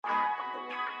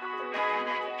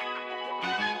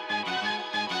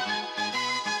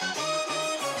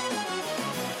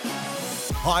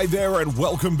Hi there and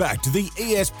welcome back to the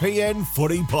ESPN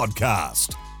Footy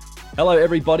Podcast. Hello,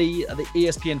 everybody. The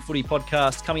ESPN Footy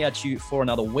Podcast coming at you for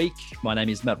another week. My name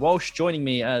is Matt Walsh. Joining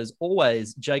me, as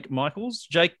always, Jake Michaels.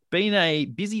 Jake, been a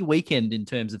busy weekend in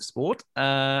terms of sport.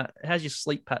 How's your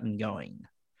sleep pattern going?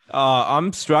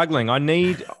 I'm struggling. I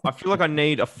feel like I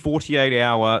need a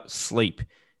 48-hour sleep.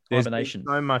 There's Hibernation.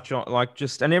 so much on,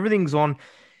 and everything's on.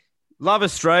 Love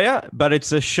Australia, but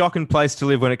it's a shocking place to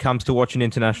live when it comes to watching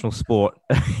international sport.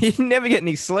 You never get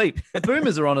any sleep. The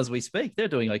Boomers are on as we speak. They're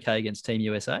doing okay against Team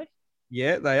USA.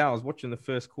 Yeah, they are. I was watching the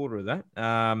first quarter of that.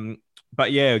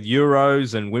 But yeah,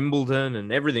 Euros and Wimbledon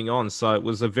and everything on. So it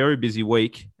was a very busy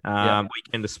week,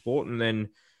 weekend of sport. And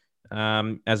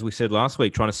then, as we said last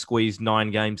week, trying to squeeze 9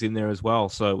 games in there as well.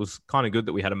 So it was kind of good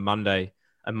that we had a Monday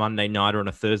nighter and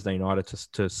a Thursday nighter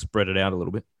to spread it out a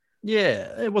little bit.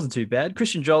 Yeah, it wasn't too bad.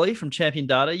 Christian Jolly from Champion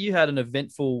Data, you had an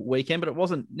eventful weekend, but it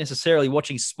wasn't necessarily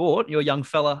watching sport. Your young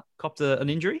fella copped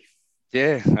an injury.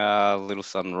 Yeah, little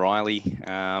son Riley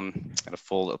had a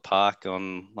fall at the park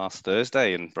on last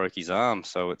Thursday and broke his arm.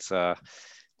 So it's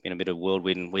been a bit of a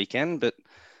whirlwind weekend, but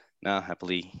no,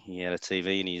 happily he had a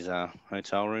TV in his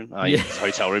hotel room. His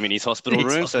hotel room in his hospital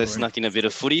room. So snuck in a bit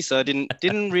of footy. So I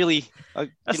didn't really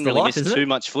miss too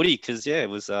much footy because it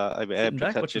was I had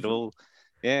to catch it all.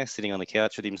 Yeah, sitting on the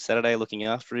couch with him Saturday, looking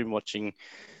after him, watching.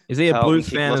 Is he a Blues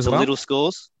fan as well? Little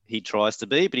scores. He tries to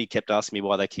be, but he kept asking me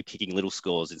why they keep kicking little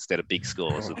scores instead of big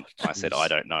scores, and I said I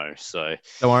don't know. So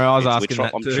don't worry, I was asking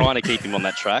that I'm too. trying to keep him on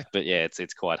that track, but yeah,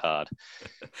 it's quite hard.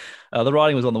 The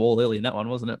writing was on the wall early in that one,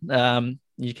 wasn't it?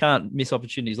 You can't miss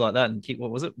opportunities like that and keep.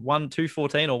 What was it?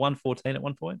 1-2-14 or 1-14 at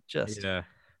one point?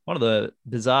 One of the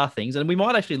bizarre things, and we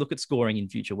might actually look at scoring in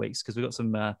future weeks because we've got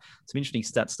some interesting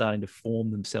stats starting to form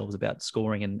themselves about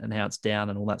scoring and how it's down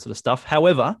and all that sort of stuff.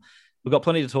 However, we've got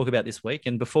plenty to talk about this week,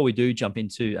 and before we do jump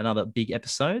into another big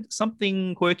episode,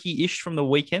 something quirky-ish from the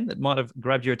weekend that might have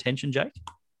grabbed your attention, Jake?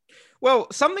 Well,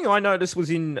 something I noticed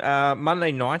was in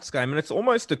Monday night's game, and it's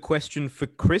almost a question for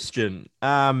Christian.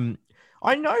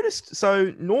 I noticed,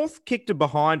 so North kicked a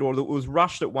behind, or it was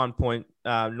rushed at one point.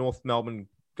 North Melbourne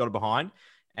got a behind.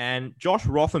 And Josh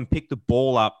Rotham picked the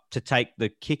ball up to take the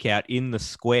kick out in the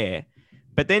square,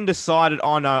 but then decided,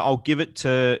 oh no, I'll give it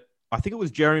to, I think it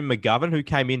was Jeremy McGovern who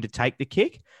came in to take the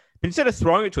kick. But instead of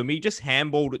throwing it to him, he just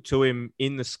handballed it to him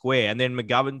in the square, and then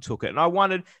McGovern took it. And I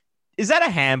wondered, is that a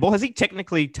handball? Has he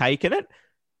technically taken it?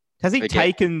 Has he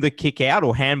taken the kick out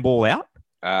or handball out?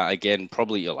 Again,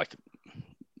 probably like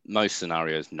most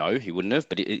scenarios, no, he wouldn't have.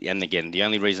 But and again, the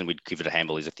only reason we'd give it a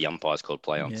handball is if the umpire's called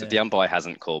play on. Yeah. So if the umpire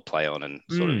hasn't called play on and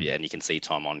and you can see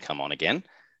time on, come on again.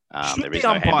 There is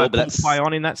no handball, but that's play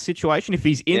on in that situation if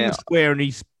he's in the square and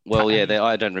he's. Well,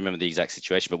 I don't remember the exact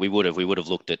situation, but we would have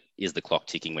looked at, is the clock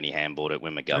ticking when he handballed it?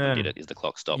 When McGovern did it, is the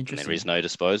clock stopped? And there is no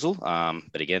disposal.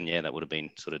 But again, that would have been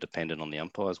sort of dependent on the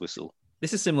umpire's whistle.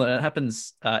 This is similar. It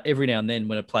happens every now and then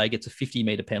when a player gets a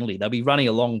 50-meter penalty. They'll be running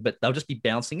along, but they'll just be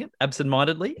bouncing it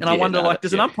absentmindedly. And I wonder,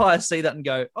 does an umpire see that and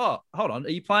go, oh, hold on, are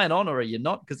you playing on or are you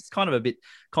not? Because it's kind of a bit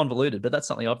convoluted, but that's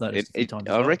something I've noticed a few times.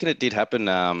 I reckon it did happen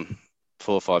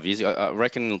 4 or 5 years ago. I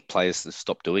reckon players have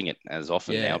stopped doing it as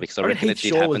often now because I reckon it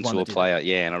did happen to a player.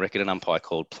 Yeah, and I reckon an umpire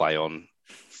called play on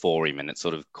for him and it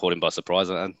sort of caught him by surprise.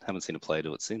 I haven't seen a player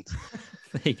do it since.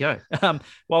 There you go.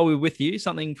 While we're with you,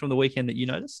 something from the weekend that you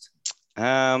noticed?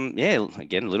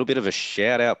 Again, a little bit of a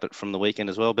shout out, but from the weekend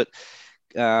as well. But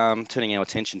turning our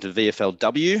attention to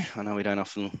VFLW, I know we don't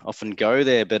often go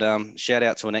there, but shout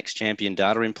out to an ex-Champion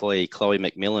Data employee, Chloe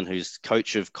McMillan, who's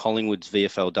coach of Collingwood's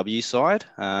VFLW side.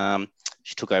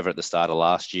 She took over at the start of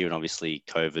last year, and obviously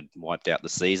COVID wiped out the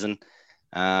season.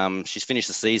 She's finished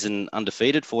the season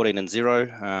undefeated,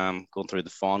 14-0, gone through the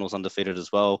finals undefeated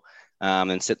as well,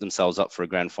 and set themselves up for a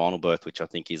grand final berth, which I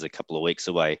think is a couple of weeks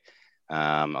away.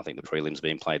 I think the prelim's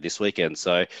being played this weekend.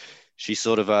 So she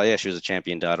sort of, she was a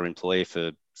Champion Data employee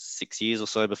for 6 years or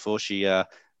so before she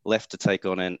left to take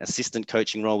on an assistant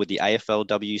coaching role with the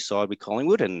AFLW side with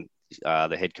Collingwood and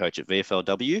the head coach at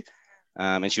VFLW.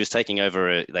 And she was taking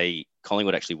over,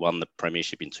 Collingwood actually won the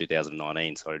premiership in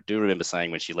 2019. So I do remember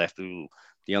saying when she left,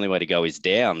 the only way to go is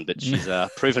down, but she's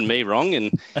proven me wrong.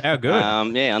 And how good?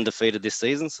 Undefeated this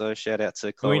season. So shout out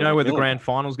to Chloe. Do we know where the grand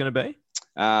final is going to be?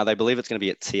 They believe it's going to be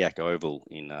at TIAC Oval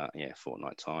in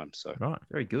fortnight time. So right,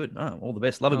 very good. Oh, all the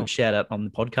best. Love a good shout out on the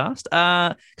podcast.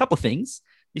 A couple of things.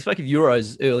 You spoke of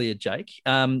Euros earlier, Jake.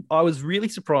 I was really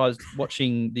surprised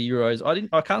watching the Euros.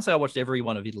 I can't say I watched every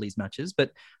one of Italy's matches,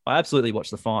 but I absolutely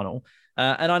watched the final.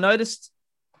 And I noticed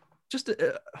just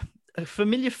a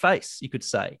familiar face, you could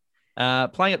say,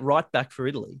 playing at right back for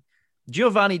Italy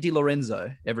Giovanni Di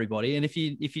Lorenzo, everybody. And if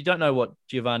you don't know what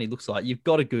Giovanni looks like, you've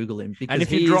got to Google him. Because and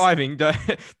if you're driving, don't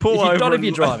pull over. Not if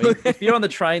you're driving. If you're on the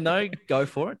train, though, go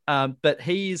for it. But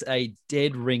he's a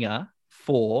dead ringer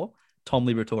for Tom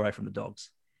Liberatore from the Dogs.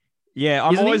 Yeah,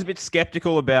 I'm always a bit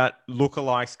skeptical about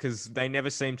lookalikes because they never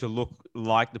seem to look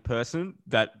like the person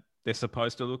that they're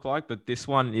supposed to look like. But this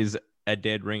one is a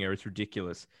dead ringer. It's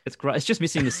ridiculous. It's great. It's just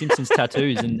missing the Simpsons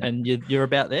tattoos, and you're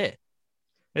about there.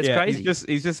 It's crazy.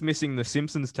 He's just missing the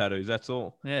Simpsons tattoos. That's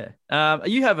all. Yeah.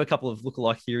 You have a couple of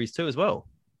lookalike theories too, as well.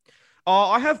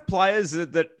 Oh, I have players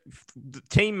that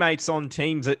teammates on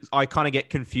teams that I kind of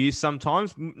get confused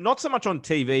sometimes. Not so much on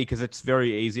TV because it's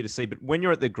very easy to see, but when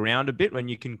you're at the ground a bit, when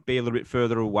you can be a little bit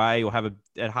further away or have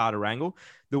a harder angle.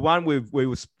 The one we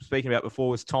were speaking about before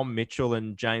was Tom Mitchell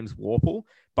and James Warple.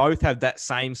 Both have that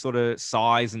same sort of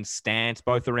size and stance,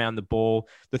 both around the ball.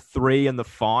 The 3 and the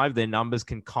 5, their numbers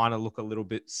can kind of look a little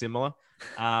bit similar.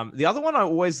 The other one I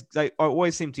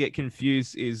always seem to get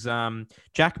confused is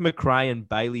Jack McRae and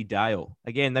Bailey Dale.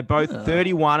 Again, they're both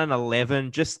 31 and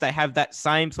 11. Just they have that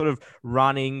same sort of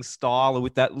running style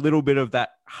with that little bit of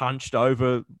that hunched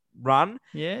over run.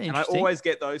 Yeah, and I always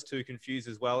get those two confused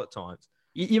as well at times.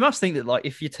 You must think that, like,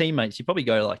 if your teammates, you probably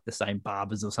go to like the same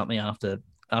barbers or something after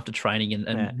training,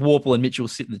 and Warple and Mitchell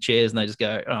sit in the chairs and they just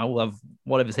go, "Oh, we'll have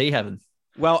whatever's he having."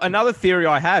 Well, another theory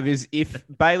I have is if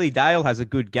Bailey Dale has a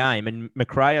good game and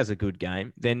McRae has a good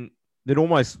game, then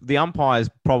almost the umpires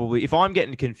probably, if I'm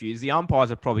getting confused, the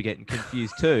umpires are probably getting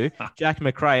confused too. Jack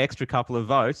McRae, extra couple of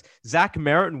votes. Zach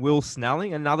Merritt and Will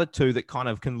Snelling, another two that kind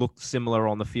of can look similar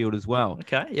on the field as well.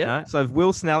 Okay, yeah. So if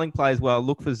Will Snelling plays well,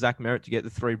 look for Zach Merritt to get the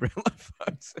 3 Brownlow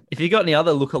votes. If you got any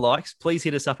other lookalikes, please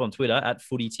hit us up on Twitter at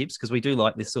Footy Tips because we do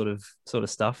like this sort of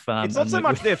stuff. It's not so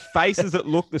much their faces that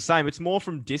look the same; it's more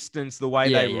from distance, the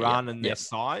way they run and their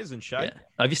size and shape.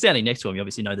 If you're standing next to them, you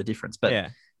obviously know the difference.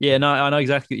 But yeah, no, I know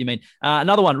exactly what you mean.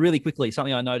 Another one, really quickly,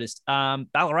 something I noticed: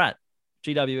 Ballarat,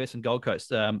 GWS, and Gold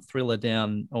Coast thriller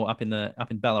down or up in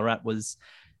Ballarat was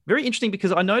very interesting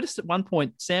because I noticed at one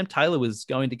point Sam Taylor was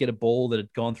going to get a ball that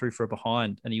had gone through for a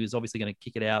behind, and he was obviously going to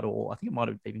kick it out, or I think it might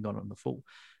have even gone on the full.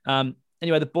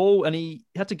 Anyway, the ball, and he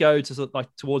had to go to sort of like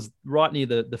towards right near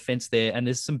the fence there, and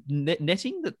there's some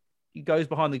netting that goes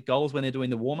behind the goals when they're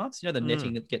doing the warm-ups. You know, the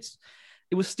netting that gets.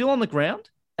 It was still on the ground.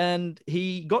 And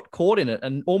he got caught in it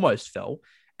and almost fell.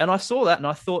 And I saw that and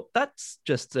I thought that's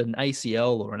just an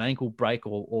ACL or an ankle break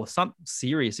or some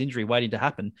serious injury waiting to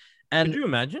happen. And could you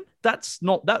imagine? That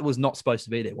was not supposed to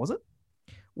be there, was it?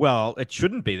 Well, it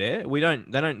shouldn't be there. They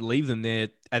don't leave them there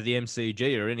at the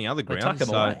MCG or any other ground. They tuck them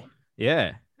away.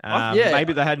 Yeah.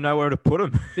 Maybe they had nowhere to put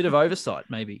them. Bit of oversight,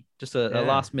 maybe. Just a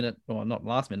last minute, or not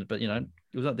last minute, but it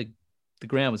was like the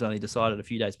ground was only decided a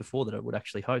few days before that it would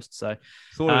actually host. So,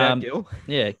 sort it out, Gil.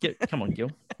 Yeah, come on,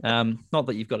 Gil. Not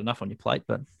that you've got enough on your plate,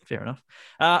 but fair enough.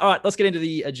 All right, let's get into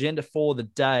the agenda for the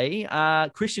day.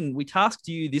 Christian, we tasked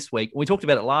you this week, and we talked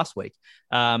about it last week,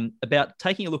 about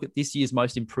taking a look at this year's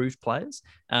most improved players.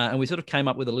 And we sort of came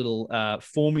up with a little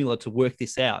formula to work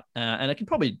this out. And it can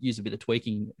probably use a bit of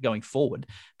tweaking going forward.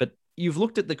 But you've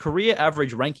looked at the career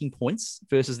average ranking points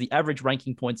versus the average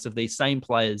ranking points of these same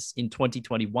players in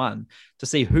 2021 to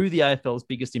see who the AFL's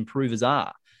biggest improvers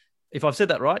are. If I've said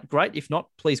that right, great. If not,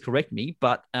 please correct me.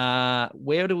 But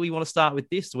where do we want to start with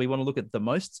this? Do we want to look at the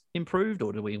most improved,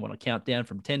 or do we want to count down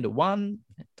from 10 to 1?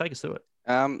 Take us through it.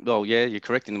 Well, yeah, you're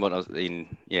correct in what I was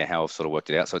how I've sort of worked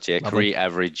it out. So it's career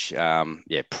average,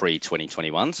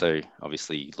 pre-2021. So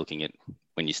obviously looking at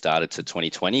when you started to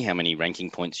 2020, how many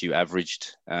ranking points you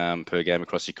averaged per game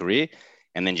across your career,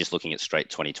 and then just looking at straight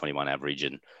 2021 average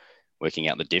and working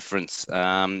out the difference.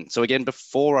 So again,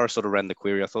 before I sort of ran the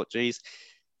query, I thought, geez,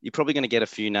 you're probably going to get a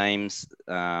few names.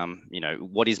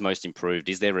 What is most improved?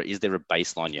 Is there a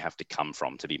baseline you have to come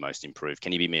from to be most improved?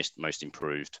 Can you be most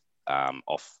improved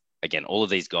off? Again, all of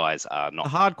these guys are not a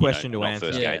hard question to answer.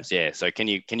 First games, yeah. So can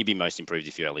you be most improved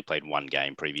if you only played one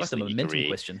game previously in your career?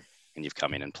 Question. And you've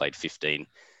come in and played 15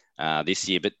 this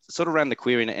year, but sort of ran the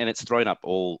query and it's thrown up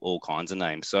all kinds of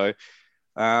names. So,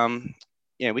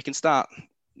 we can start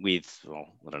with, well,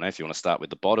 I don't know if you want to start with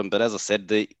the bottom, but as I said,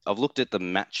 I've looked at the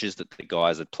matches that the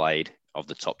guys had played of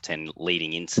the top 10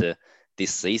 leading into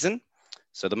this season.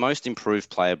 So the most improved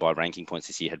player by ranking points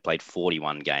this year had played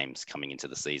 41 games coming into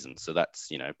the season. So that's,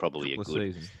 probably a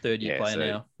good third-year player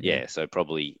now. Yeah, so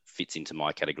probably fits into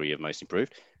my category of most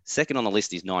improved. Second on the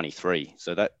list is 93.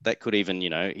 So that could even,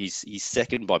 he's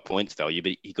second by points value,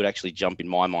 but he could actually jump in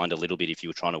my mind a little bit if you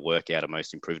were trying to work out a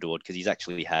most improved award, because he's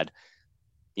actually had,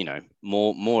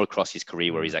 more across his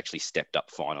career where he's actually stepped up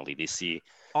finally this year.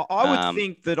 I would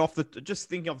think that just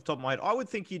thinking off the top of my head, I would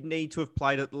think you'd need to have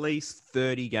played at least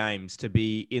 30 games to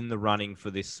be in the running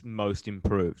for this most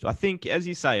improved. I think, as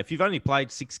you say, if you've only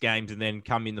played 6 games and then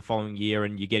come in the following year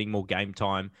and you're getting more game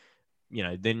time,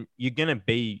 then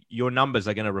your numbers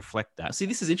are going to reflect that. See,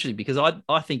 this is interesting because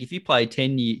I think if you play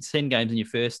 10 games in your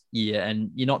first year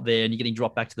and you're not there and you're getting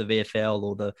dropped back to the VFL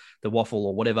or the waffle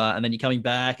or whatever, and then you're coming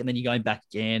back and then you're going back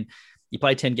again, you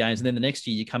play 10 games and then the next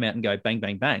year you come out and go bang,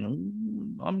 bang,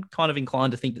 bang. I'm kind of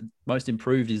inclined to think that most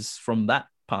improved is from that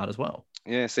part as well.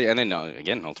 Yeah, see, and then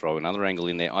again, I'll throw another angle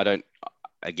in there. I don't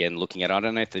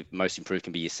know if the most improved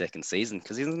can be your second season,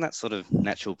 because isn't that sort of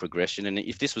natural progression? And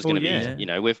if this was going to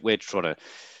be, we're trying to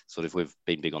we've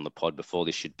been big on the pod before.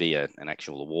 This should be an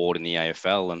actual award in the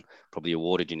AFL and probably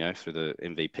awarded, through the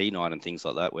MVP night and things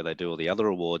like that, where they do all the other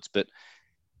awards. But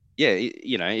yeah,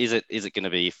 is it going to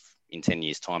be in 10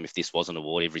 years' time, if this was an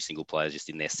award, every single player is just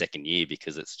in their second year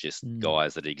because it's just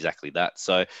guys that are exactly that.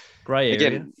 So grey area.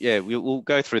 Again, yeah, we'll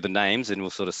go through the names and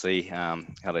we'll sort of see how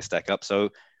they stack up. So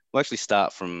we'll actually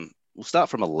start from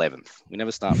 11th. We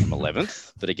never start from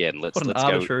 11th, but again, let's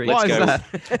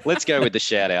go with the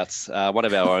shout outs. One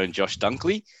of our own, Josh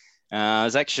Dunkley,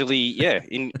 is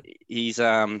actually, he's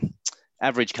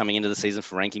average coming into the season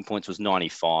for ranking points was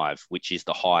 95, which is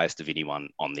the highest of anyone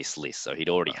on this list. So he'd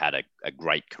already had a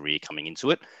great career coming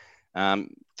into it.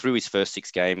 Through his first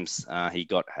 6 games, he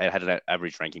had an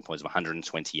average ranking points of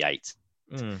 128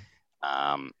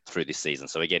 through this season.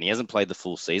 So again, he hasn't played the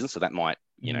full season, so that might,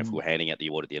 if we're handing out the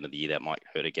award at the end of the year, that might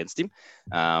hurt against him.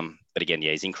 But again,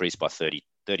 he's increased by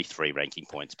 33 ranking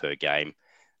points per game.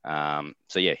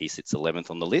 So he sits 11th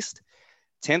on the list.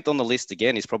 10th on the list,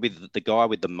 again, is probably the guy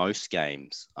with the most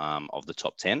games of the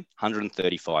top 10,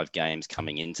 135 games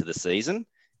coming into the season,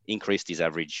 increased his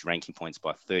average ranking points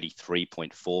by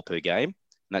 33.4 per game. And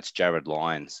that's Jared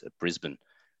Lyons at Brisbane.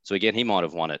 So again, he might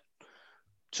have won it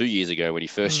 2 years ago when he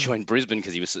first joined Brisbane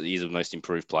because he's the most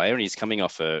improved player, and he's coming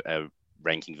off a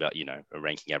ranking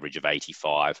average of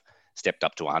 85. Stepped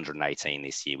up to 118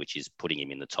 this year, which is putting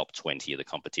him in the top 20 of the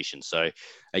competition. So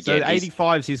again,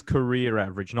 85 is his career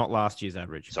average, not last year's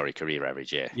average. Sorry, career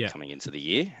average, coming into the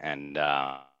year. And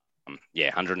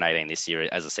 118 this year,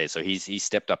 as I said. So he's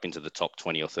stepped up into the top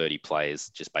 20 or 30 players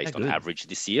just based on average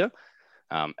this year.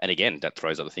 And again, that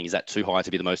throws up the thing. Is that too high to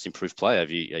be the most improved player? Are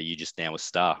you just now a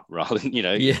star rather than,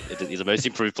 is the most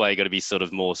improved player going to be sort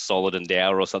of more solid and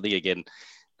dour or something? Again,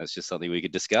 that's just something we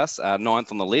could discuss.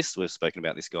 9th on the list, we've spoken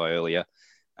about this guy earlier.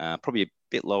 Probably a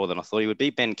bit lower than I thought he would be.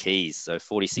 Ben Keys, so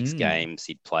 46 games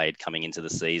he'd played coming into the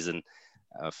season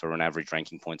for an average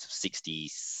ranking points of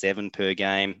 67 per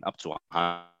game, up to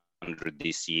 100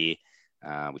 this year,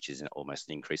 which is almost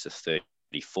an increase of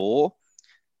 34.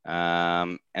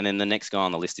 And then the next guy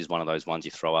on the list is one of those ones you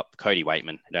throw up. Cody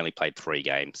Waitman had only played 3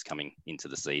 games coming into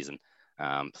the season.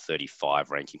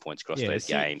 35 ranking points across those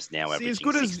games, now averaging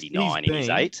 69 in his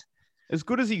 8. As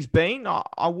good as he's been,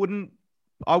 I wouldn't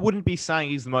be saying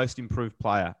he's the most improved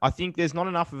player. I think there's not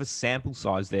enough of a sample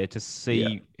size there to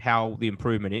see how the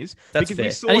improvement is. That's fair.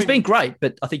 And he's been great,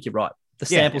 but I think you're right. The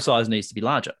sample size needs to be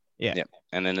larger. Yeah.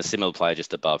 And then the similar player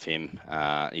just above him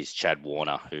is Chad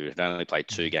Warner, who had only played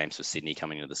 2 games for Sydney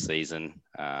coming into the season,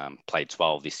 played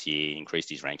 12 this year, increased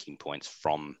his ranking points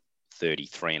from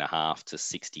 33.5 to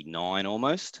 69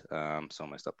 almost. So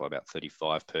almost up by about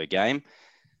 35 per game.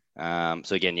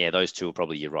 So again, those two are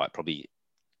probably, you're right, probably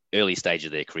early stage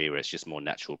of their career where it's just more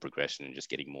natural progression and just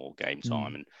getting more game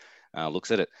time and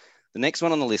looks at it. The next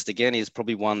one on the list, again, is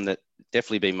probably one that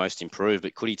definitely been most improved,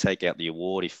 but could he take out the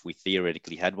award if we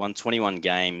theoretically had one? 21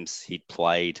 games he'd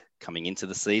played coming into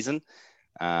the season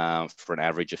for an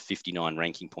average of 59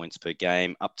 ranking points per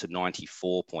game, up to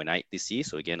 94.8 this year.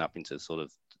 So again, up into sort of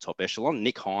the top echelon.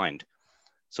 Nick Hind.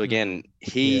 So again,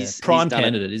 he's prime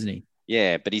candidate, isn't he?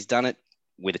 Yeah, but he's done it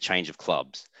with a change of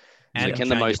clubs. And so can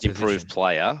the most improved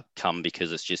player come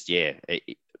because it's just,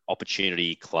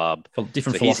 opportunity, club. For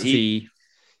different philosophy.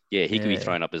 He can be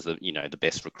thrown up as the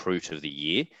best recruit of the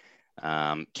year.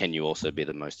 Can you also be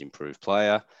the most improved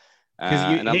player?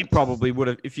 Because he probably would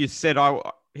have, if you said,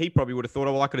 he probably would have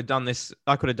thought, I could have done this.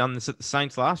 I could have done this at the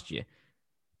Saints last year.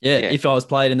 Yeah, if I was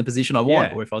played in the position I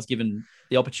want, or if I was given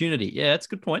the opportunity. Yeah, that's a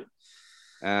good point.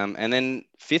 And then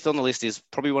 5th on the list is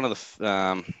probably one of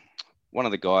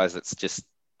the guys that's just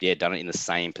done it in the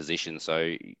same position.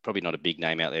 So probably not a big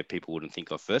name out there people wouldn't think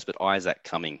of first, but Isaac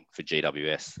Cumming for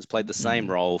GWS has played the same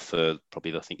role for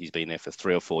probably, I think he's been there for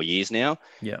 3 or 4 years now.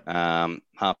 Yeah.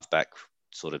 Halfback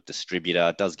sort of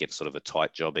distributor, does get sort of a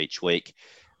tight job each week.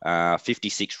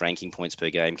 56 ranking points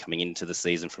per game coming into the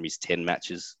season from his 10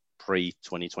 matches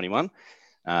pre-2021.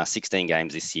 16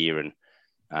 games this year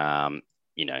and,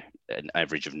 an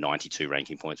average of 92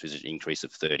 ranking points, which is an increase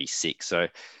of 36. So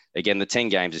again, the 10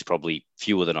 games is probably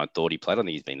fewer than I thought he played. I think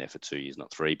he's been there for 2 years,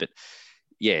 not 3. But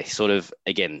yeah, sort of,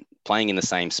 again, playing in the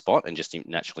same spot and just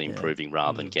naturally improving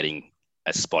rather than getting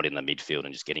a spot in the midfield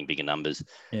and just getting bigger numbers.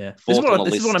 Yeah. This is what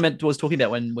I was talking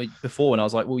about before when I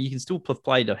was like, well, you can still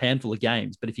play a handful of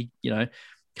games, but if you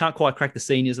can't quite crack the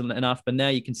seniors enough, but now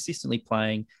you're consistently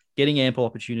playing, getting ample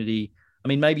opportunity. I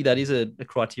mean, maybe that is a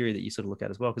criteria that you sort of look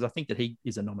at as well, because I think that he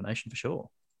is a nomination for sure.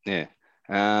 Yeah.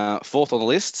 Fourth on the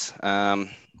list,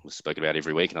 we've spoken about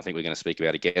every week, and I think we're going to speak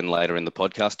about again later in the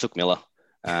podcast, Touk Miller.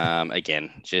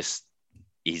 Again, just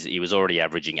he was already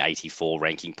averaging 84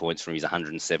 ranking points from his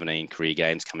 117 career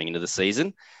games coming into the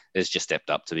season. It's just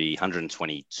stepped up to be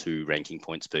 122 ranking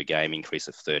points per game, increase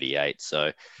of 38.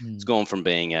 So it's gone from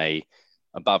being a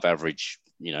above average,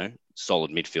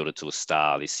 solid midfielder to a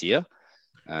star this year.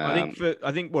 I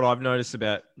think what I've noticed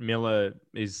about Miller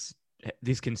is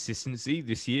this consistency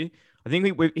this year. I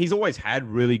think he's always had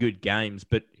really good games,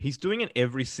 but he's doing it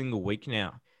every single week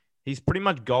now. He's pretty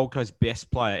much Gold Coast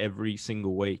best player every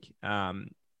single week.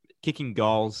 Kicking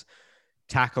goals,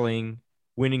 tackling,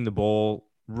 winning the ball.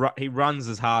 He runs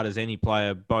as hard as any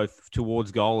player, both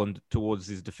towards goal and towards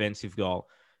his defensive goal.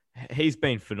 He's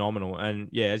been phenomenal. And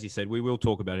yeah, as you said, we will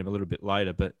talk about him a little bit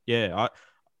later. But yeah,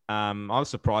 I was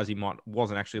surprised he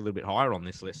wasn't actually a little bit higher on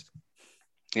this list.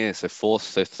 Yeah, so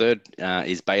third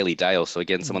is Bailey Dale. So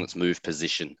again, someone that's moved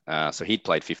position. So he'd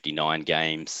played 59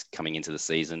 games coming into the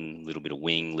season, a little bit of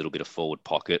wing, a little bit of forward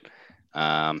pocket.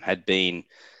 Had been,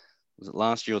 was it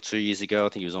last year or 2 years ago? I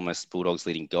think he was almost Bulldogs'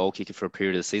 leading goal kicker for a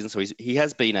period of the season. So he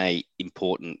has been a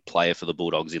important player for the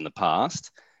Bulldogs in the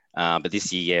past. But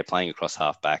this year, playing across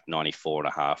halfback,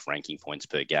 94.5 ranking points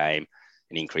per game,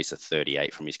 an increase of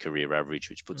 38 from his career average,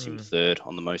 which puts him third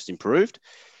on the most improved.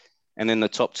 And then the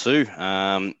top two,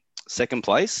 second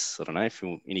place. I don't know if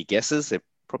any guesses. They're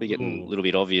probably getting a little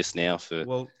bit obvious now.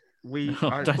 Don't say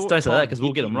that because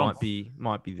we'll get them wrong.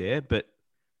 Might be there, but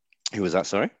who was that?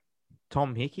 Sorry,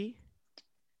 Tom Hickey.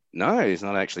 No, he's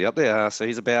not actually up there. So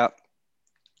he's about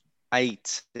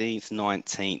 18th,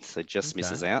 19th. So just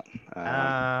misses out.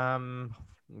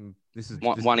 This is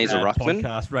one is a ruckman.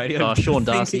 Podcast radio. Sean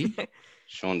Darcy.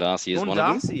 Sean Darcy is one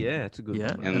of them. Yeah, it's a good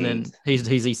one. And then he's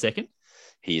his second.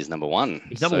 He is number one.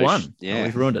 He's number one. Yeah,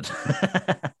 we've ruined it.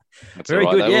 Very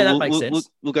good. Yeah, that makes sense.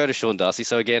 We'll go to Sean Darcy.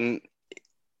 So again,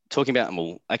 talking about,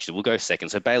 we'll go second.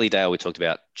 So Bailey Dale, we talked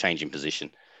about changing position.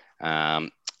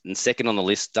 And second on the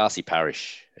list, Darcy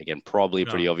Parish. Again, probably a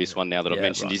pretty obvious one now that I've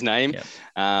mentioned his name.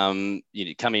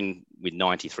 Yeah. Come in with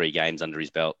 93 games under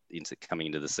his belt coming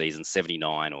into the season,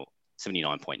 79 or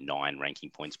 79.9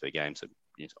 ranking points per game. So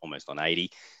it's almost on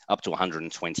 80, up to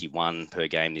 121 per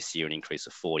game this year, an increase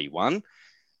of 41.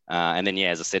 And then,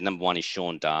 as I said, number one is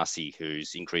Sean Darcy,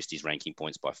 who's increased his ranking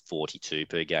points by 42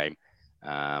 per game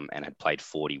and had played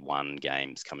 41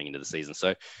 games coming into the season.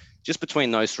 So just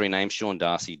between those three names, Sean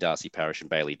Darcy, Darcy Parish and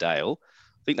Bailey Dale,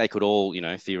 I think they could all,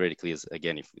 theoretically,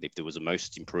 again, if there was a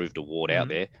most improved award out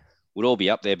there, would all be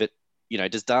up there. But,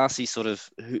 does Darcy sort of...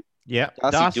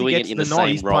 Darcy doing gets it in the nod. same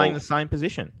He's role. Playing the same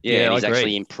position. And he's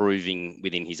actually improving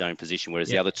within his own position, whereas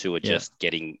the other two are just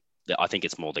getting... I think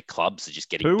it's more the clubs are just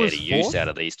getting better use out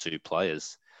of these two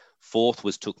players. Fourth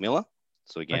was Touk Miller.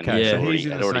 So again, he's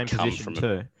in the same position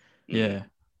too. Yeah.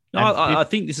 No, I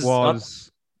think this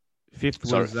is... Fifth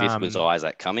was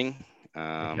Isaac Cumming.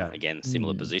 Again,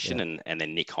 similar position, and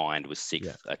then Nick Hind was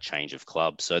sixth, a change of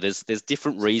club. So there's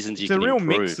different reasons you can improve. It's a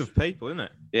real mix of people, isn't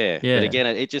it? Yeah. But again,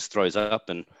 it just throws up,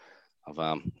 and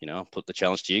I've put the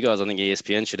challenge to you guys. I think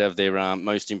ESPN should have their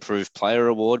most improved player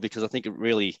award, because I think it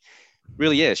really,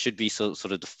 should be sort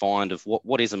of defined of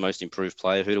what is a most improved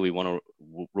player. Who do we want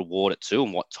to reward it to,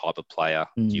 and what type of player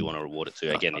do you want to reward it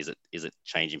to? Again, is it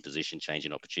changing position,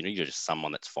 changing opportunity, or just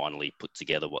someone that's finally put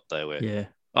together what they were? Yeah,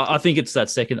 I think it's that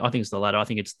second. I think it's the latter. I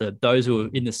think it's those who are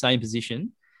in the same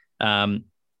position.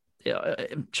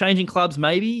 Changing clubs,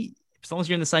 maybe, as long as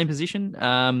you're in the same position.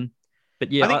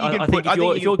 But yeah, I think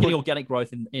if you're getting organic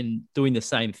growth in doing the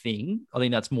same thing, I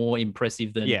think that's more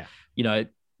impressive than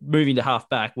moving to half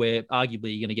back, where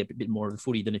arguably you're going to get a bit more of the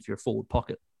footy than if you're a forward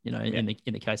pocket. In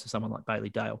the case of someone like Bailey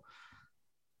Dale.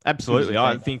 Absolutely,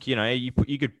 I think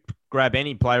you could grab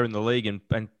any player in the league and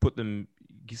put them,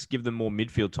 just give them more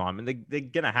midfield time, and they're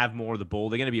going to have more of the ball.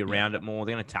 They're going to be around it more.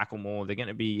 They're going to tackle more. They're going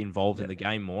to be involved in the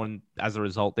game more, and as a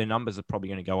result, their numbers are probably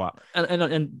going to go up.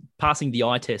 And passing the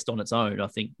eye test on its own, I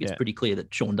think it's pretty clear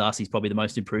that Sean Darcy's probably the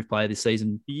most improved player this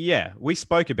season. Yeah, we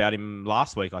spoke about him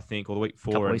last week, I think, or the week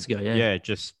before. A couple weeks ago, yeah.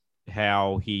 Just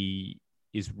how he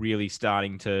is really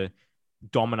starting to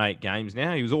dominate games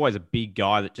now. He was always a big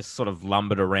guy that just sort of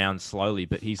lumbered around slowly,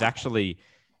 but his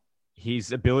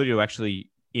ability to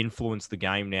actually influence the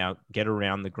game now, get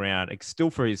around the ground, still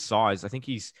for his size. I think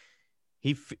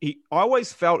I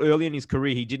always felt early in his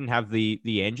career he didn't have the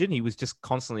engine. He was just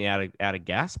constantly out of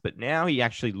gas, but now he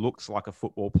actually looks like a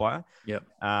football player. Yep.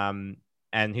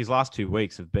 And his last 2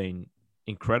 weeks have been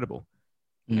incredible.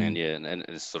 And and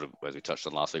it's sort of, as we touched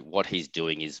on last week, what he's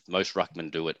doing is most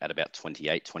ruckmen do it at about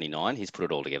 28, 29. He's put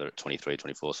it all together at 23,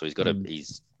 24. So he's got a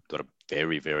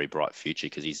very, very bright future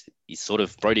because he's sort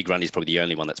of, Brodie Grundy's probably the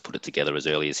only one that's put it together as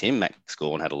early as him. Max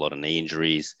Gawn had a lot of knee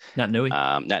injuries. Nat Nui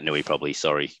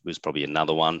was probably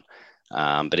another one.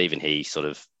 But even he sort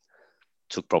of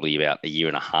took probably about a year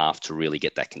and a half to really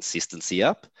get that consistency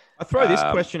up. I throw this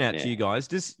question out to you guys.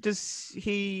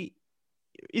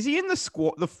 Is he in the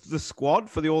squad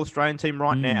for the All-Australian team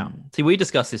right now? See, we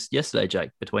discussed this yesterday, Jake,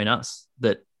 between us,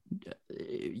 that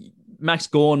Max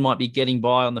Gawn might be getting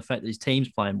by on the fact that his team's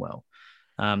playing well.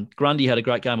 Grundy had a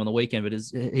great game on the weekend, but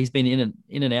he's been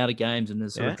in and out of games and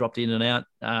has sort of dropped in and out.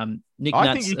 I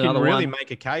think you can really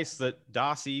make a case that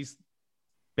Darcy's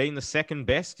been the second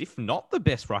best, if not the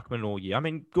best ruckman all year. I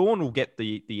mean, Gawn will get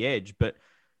the edge, but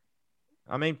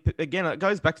I mean, again, it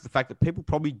goes back to the fact that people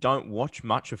probably don't watch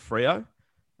much of Freo.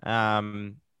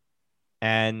 And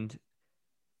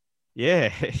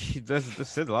yeah, as I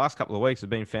said, the last couple of weeks have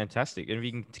been fantastic. And if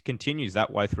he continues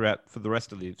that way for the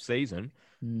rest of the season,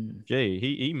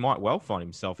 he might well find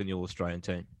himself in the All-Australian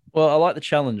team. Well, I like the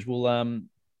challenge. Well,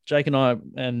 Jake and I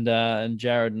and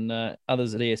Jared and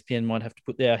others at ESPN might have to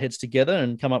put our heads together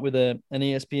and come up with an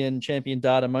ESPN champion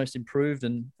data most improved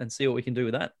and see what we can do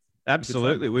with that.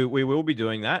 Absolutely. We will be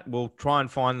doing that. We'll try and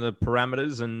find the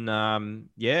parameters and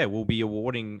we'll be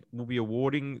awarding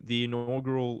the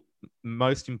inaugural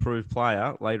most improved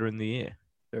player later in the year.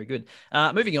 Very good.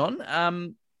 Moving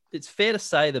on. It's fair to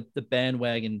say that the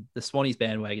Swannies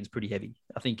bandwagon is pretty heavy.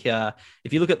 I think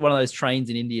if you look at one of those trains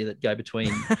in India that go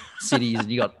between cities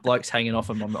and you got blokes hanging off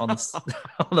them on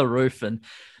the roof and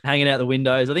hanging out the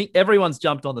windows, I think everyone's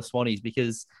jumped on the Swannies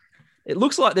because it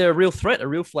looks like they're a real threat, a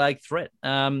real flag threat.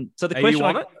 So the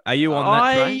question, are you on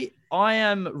that train? I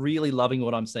am really loving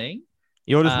what I'm seeing.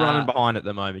 You're just running behind at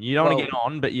the moment. You don't want to get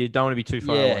on, but you don't want to be too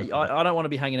far away. Yeah, I don't want to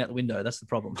be hanging out the window. That's the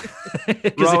problem.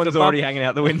 Rowan's already hanging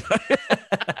out the window.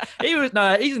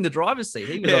 He's in the driver's seat.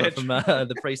 He was on it from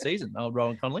the pre-season,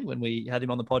 Rowan Connolly, when we had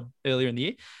him on the pod earlier in the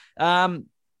year.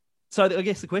 So I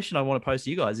guess the question I want to pose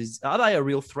to you guys is, are they a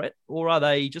real threat or are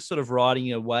they just sort of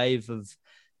riding a wave of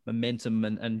momentum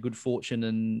and good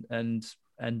fortune and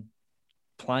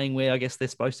playing where I guess they're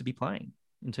supposed to be playing?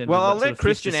 I'll let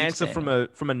Christian answer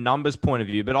from a numbers point of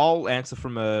view, but I'll answer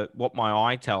from what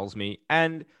my eye tells me.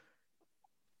 And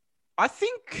I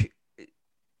think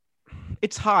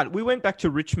it's hard. We went back to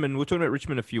Richmond. We were talking about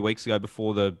Richmond a few weeks ago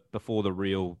before the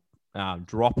real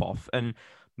drop off. And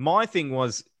my thing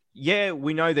was, yeah,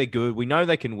 we know they're good. We know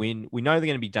they can win. We know they're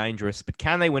going to be dangerous, but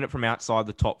can they win it from outside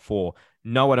the top four?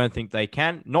 No, I don't think they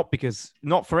can. Not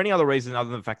for any other reason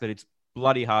other than the fact that it's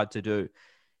bloody hard to do.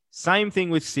 Same thing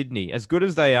with Sydney. As good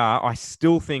as they are, I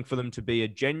still think for them to be a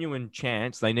genuine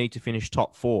chance, they need to finish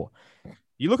top four.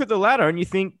 You look at the ladder and you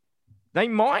think they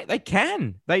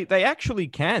can. They actually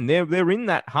can. They're in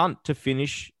that hunt to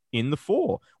finish in the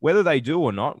four. Whether they do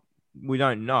or not, we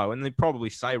don't know. And they probably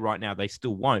say right now they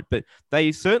still won't, but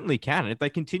they certainly can. And if they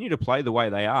continue to play the way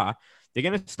they are, they're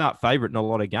going to start favourite in a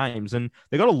lot of games. And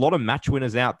they've got a lot of match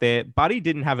winners out there. Buddy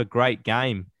didn't have a great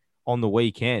game on the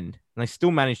weekend, and they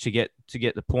still managed to get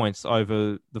the points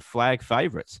over the flag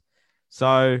favourites.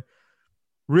 So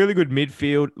really good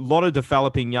midfield, a lot of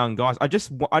developing young guys. I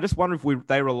just wonder if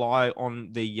they rely on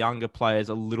the younger players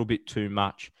a little bit too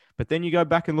much. But then you go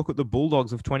back and look at the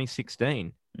Bulldogs of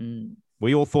 2016.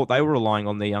 We all thought they were relying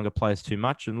on their younger players too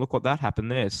much, and look what that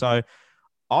happened there. So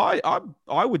I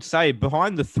would say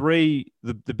behind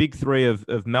the big three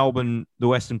of Melbourne, the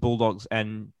Western Bulldogs,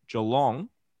 and Geelong,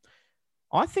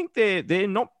 I think they're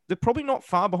probably not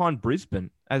far behind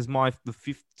Brisbane as the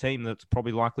fifth team that's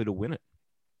probably likely to win it.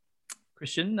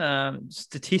 Christian,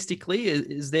 statistically,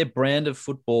 is their brand of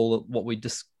football what we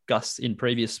discussed in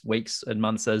previous weeks and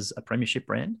months as a premiership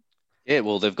brand? Yeah,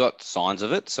 well, they've got signs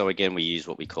of it. So again, we use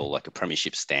what we call like a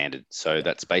premiership standard. So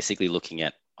that's basically looking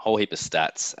at a whole heap of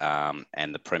stats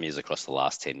and the premiers across the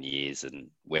last 10 years and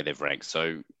where they've ranked.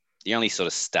 So the only sort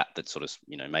of stat that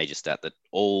major stat that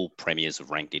all premiers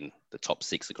have ranked in the top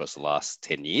 6 across the last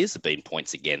 10 years have been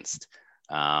points against.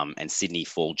 And Sydney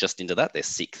fall just into that. They're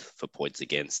 6th for points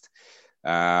against.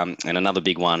 And another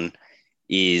big one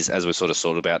is, as we're sort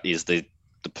of about, is the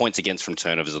points against from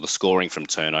turnovers or the scoring from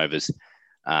turnovers.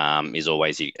 is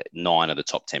always 9 of the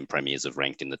top 10 premiers have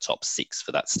ranked in the top 6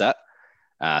 for that stat.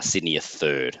 Sydney are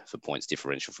third for points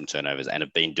differential from turnovers and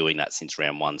have been doing that since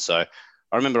round 1. So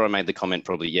I remember I made the comment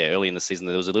probably, early in the season,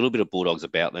 there was a little bit of Bulldogs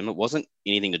about them. It wasn't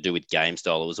anything to do with game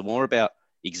style. It was more about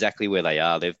exactly where they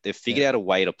are. They've figured out a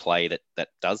way to play that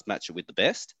does match it with the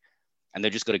best. And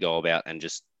they've just got to go about and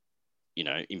just,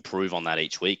 improve on that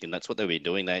each week. And that's what they've been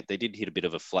doing. They did hit a bit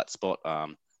of a flat spot.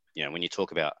 When you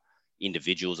talk about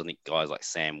individuals, I think guys like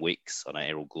Sam Wicks, I know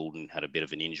Errol Goulden had a bit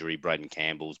of an injury. Braden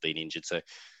Campbell's been injured. So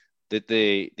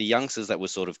the youngsters that were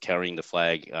sort of carrying the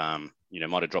flag,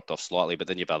 might have dropped off slightly, but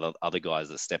then you have other guys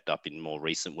that stepped up in more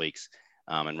recent weeks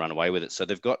and run away with it. So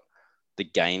they've got the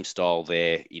game style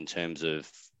there in terms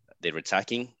of their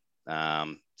attacking,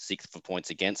 6th for points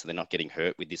against, so they're not getting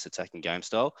hurt with this attacking game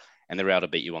style, and they're able to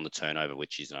beat you on the turnover,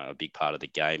 which is a big part of the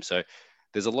game. So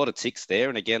there's a lot of ticks there.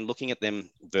 And again, looking at them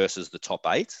versus the top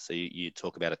 8, so you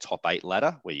talk about a top 8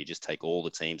 ladder where you just take all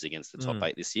the teams against the top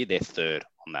 8 this year. They're third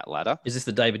on that ladder. Is this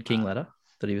the David King ladder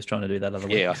that he was trying to do that other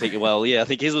week? Yeah, I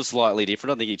think his was slightly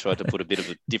different. I think he tried to put a bit of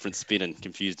a different spin and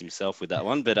confused himself with that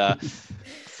one. But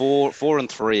 4 and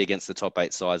 3 against the top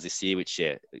 8 sides this year, which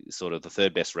is sort of the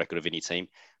third best record of any team.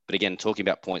 But again, talking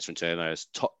about points from turnovers,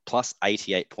 plus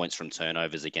 88 points from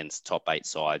turnovers against top 8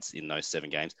 sides in those 7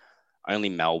 games. Only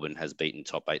Melbourne has beaten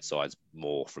top 8 sides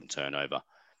more from turnover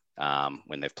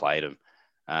when they've played them.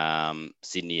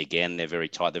 Sydney, again, they're very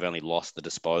tight. They've only lost the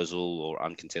disposal or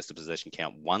uncontested possession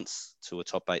count once to a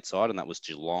top 8 side, and that was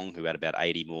Geelong, who had about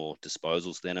 80 more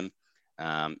disposals than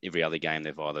them. Every other game,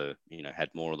 they've either had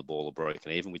more of the ball or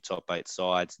broken even with top 8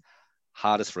 sides.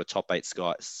 Hardest for a top 8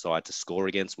 side to score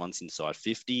against, once inside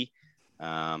 50.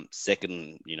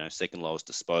 Second lowest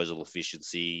disposal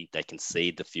efficiency. They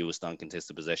concede the fewest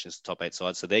uncontested possessions to top 8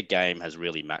 sides. So their game has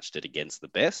really matched it against the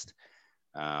best.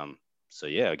 I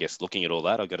guess looking at all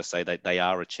that, I've got to say that they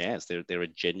are a chance. They're a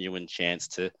genuine chance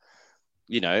to,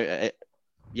 again,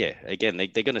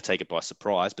 they're going to take it by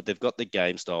surprise, but they've got the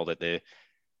game style that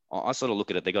I sort of look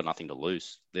at it, they've got nothing to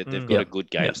lose. They've got a good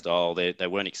game style. They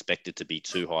weren't expected to be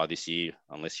too high this year,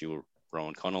 unless you were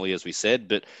Rowan Connolly, as we said,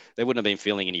 but they wouldn't have been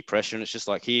feeling any pressure. And it's just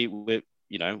like, here, we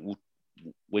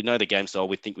know the game style.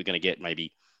 We think we're going to get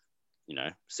maybe,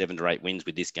 7 to 8 wins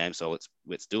with this game. So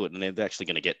let's do it. And they're actually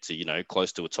going to get to,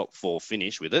 close to a top 4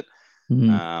 finish with it.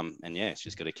 It's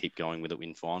just got to keep going with it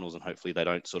in finals, and hopefully they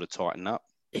don't sort of tighten up.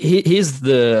 Here's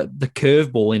the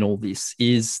curveball in all this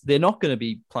is they're not going to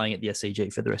be playing at the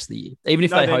SCG for the rest of the year, even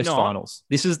if they host finals.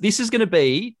 This is going to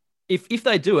be, if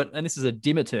they do it, and this is a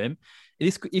dimmer term,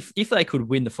 if they could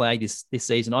win the flag this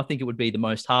season, I think it would be the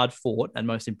most hard fought and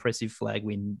most impressive flag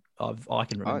win I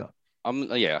can remember.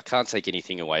 I can't take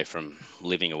anything away from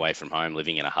living away from home,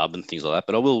 living in a hub and things like that,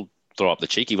 but I will throw up the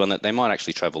cheeky one that they might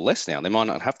actually travel less now. They might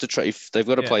not have to if they've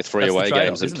got to play 3 away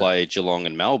games and play Geelong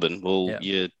and Melbourne. Well,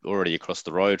 you're already across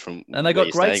the road from, and they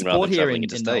got great support here in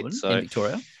Melbourne, in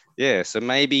Victoria. Yeah, so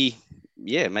maybe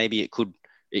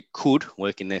it could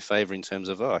work in their favour in terms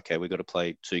of, we've got to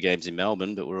play 2 games in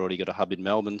Melbourne, but we've already got a hub in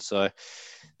Melbourne, so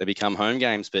they become home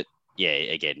games. But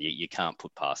again, you can't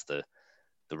put past the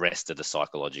rest of the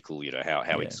psychological,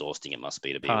 how exhausting it must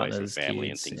be to be away from family,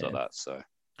 kids, and things like that. So.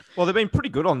 Well, they've been pretty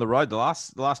good on the road the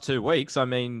last 2 weeks. I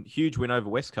mean, huge win over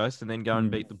West Coast, and then go and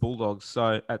beat the Bulldogs.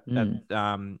 So at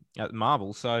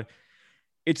Marvel. So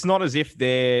it's not as if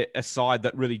they're a side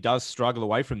that really does struggle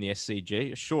away from the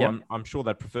SCG. Sure, I'm sure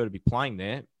they'd prefer to be playing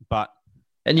there,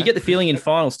 and you get the feeling in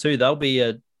finals too, they'll be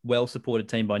a well-supported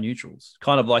team by neutrals,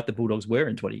 kind of like the Bulldogs were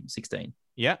in 2016.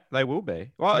 Yeah, they will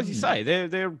be. Well, as you say,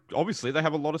 they're obviously they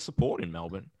have a lot of support in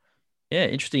Melbourne. Yeah,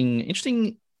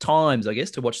 interesting times, I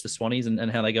guess, to watch the Swannies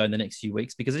and how they go in the next few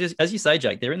weeks, because as you say,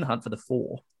 Jake, they're in the hunt for the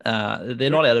 4. They're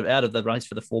not out of the race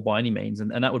for the 4 by any means,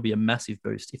 and that would be a massive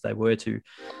boost if they were to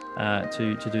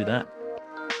do that.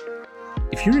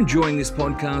 If you're enjoying this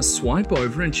podcast, swipe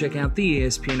over and check out the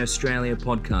ESPN Australia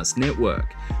Podcast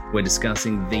Network. We're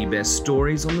discussing the best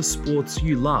stories on the sports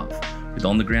you love, with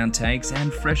on-the-ground takes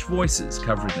and fresh voices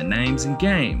covering the names and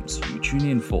games you tune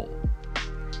in for.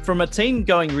 From a team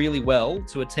going really well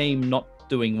to a team not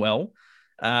doing well,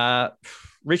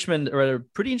 Richmond are at a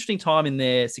pretty interesting time in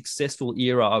their successful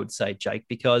era, I would say, Jake,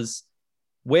 because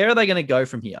where are they going to go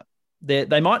from here?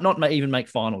 They might not even make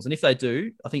finals. And if they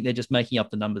do, I think they're just making up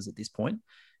the numbers at this point.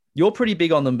 You're pretty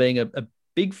big on them being a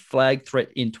big flag threat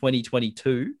in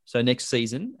 2022, so next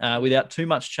season, without too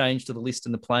much change to the list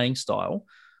and the playing style.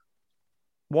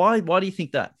 Why do you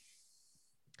think that?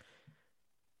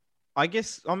 I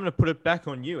guess I'm going to put it back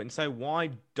on you and say, why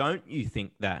don't you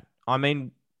think that? I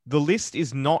mean, the list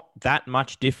is not that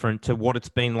much different to what it's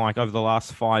been like over the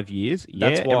last 5 years.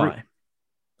 That's why.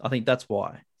 I think that's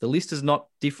why. The list is not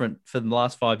different for the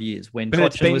last 5 years. When But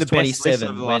it's Cochin been was the best list 27,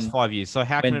 over the last 5 years. So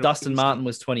how can when Dustin Martin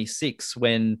was 26,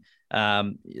 when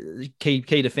key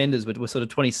defenders were sort of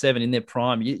 27 in their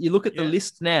prime. You look at the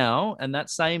list now, and that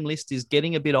same list is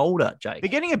getting a bit older, Jake. They're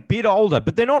getting a bit older,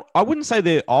 but they're not. I wouldn't say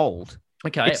they're old.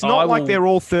 Okay, it's not like they're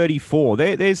all 34.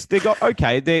 They got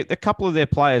a couple of their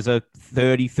players are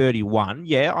 30, 31.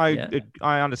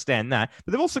 I understand that,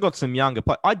 but they've also got some younger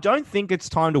players. I don't think it's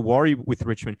time to worry with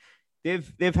Richmond.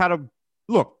 They've had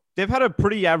a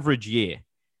pretty average year.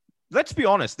 Let's be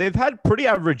honest, they've had pretty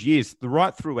average years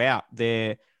right throughout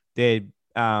their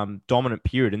dominant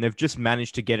period, and they've just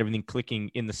managed to get everything clicking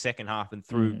in the second half and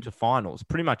through to finals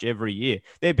pretty much every year.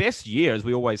 Their best year, as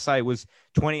we always say, was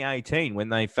 2018 when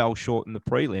they fell short in the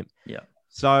prelim. Yeah.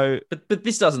 So, but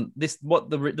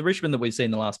the Richmond that we've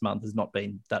seen the last month has not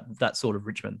been that sort of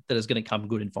Richmond that is going to come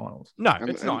good in finals. No,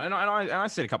 it's not. And I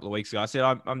said a couple of weeks ago, I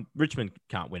said Richmond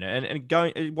can't win it. And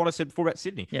going what I said before about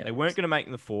Sydney, they weren't going to make it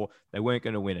in the 4. They weren't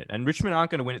going to win it, and Richmond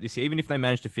aren't going to win it this year, even if they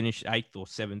manage to finish 8th or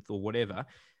 7th or whatever.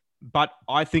 But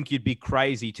I think you'd be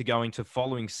crazy to go into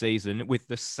following season with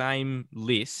the same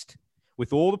list,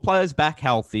 with all the players back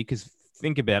healthy, because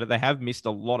think about it, they have missed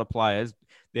a lot of players.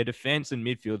 Their defense and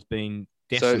midfield's been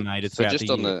decimated throughout the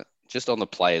year. Just on the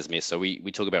players miss, so we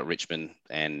talk about Richmond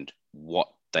and what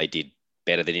they did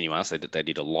better than anyone else. They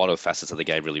did a lot of facets of the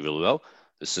game really, really well.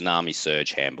 The tsunami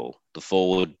surge handball, the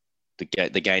forward,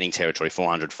 the gaining territory,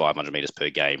 400, 500 metres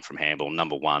per game from handball,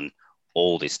 number 1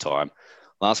 all this time.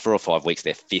 Last 4 or 5 weeks,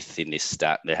 they're 5th in this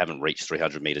stat. They haven't reached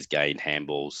 300 metres gained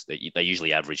handballs. They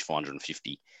usually average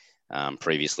 450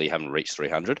 previously, haven't reached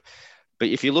 300. But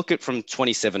if you look at from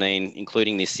 2017,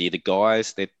 including this year, the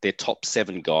guys, they're top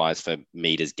 7 guys for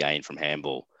metres gained from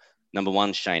handball. Number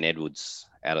 1, Shane Edwards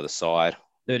out of the side.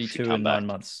 32 in 9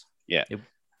 months. Yeah.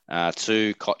 Yep.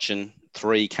 2, Cochin.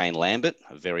 3, Kane Lambert,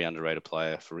 a very underrated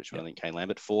player for Richmond, I think, Kane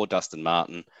Lambert. 4, Dustin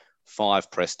Martin. 5,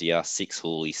 Prestia, 6,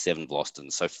 Hooley, 7,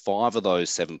 Bloston. So 5 of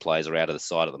those 7 players are out of the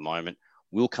side at the moment.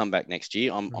 Will come back next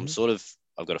year. I've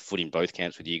got a foot in both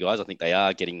camps with you guys. I think they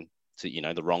are getting to,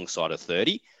 the wrong side of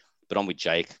 30, but I'm with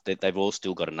Jake. They've all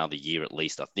still got another year at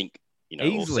least. I think,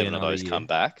 all 7 of those come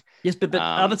back. Yes, but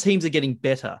other teams are getting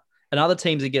better, and other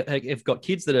teams have got have got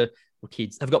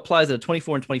players that are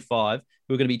 24 and 25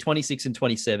 who are going to be 26 and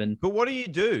 27. But what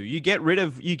do? You get rid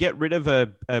of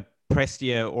a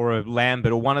Prestia or a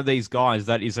Lambert or one of these guys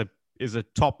that is a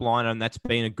top liner and that's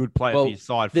been a good player for your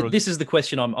side. This is the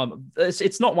question.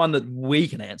 It's not one that we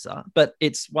can answer, but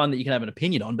it's one that you can have an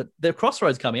opinion on. But the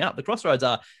crossroads coming up. The crossroads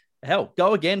are, hell,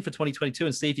 go again for 2022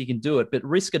 and see if you can do it, but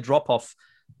risk a drop off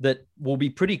that will be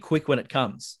pretty quick when it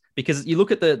comes. Because you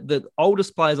look at the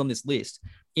oldest players on this list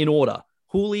in order: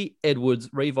 Hooley, Edwards,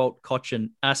 Revolt,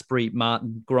 Cochin, Asprey,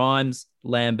 Martin, Grimes,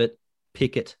 Lambert,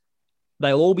 Pickett.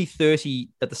 They'll all be 30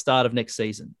 at the start of next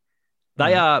season.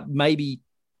 They are maybe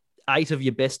 8 of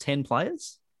your best 10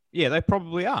 players. Yeah, they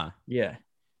probably are. Yeah.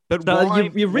 But so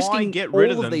you're risking get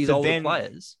rid all of these older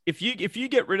players. If you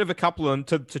get rid of a couple of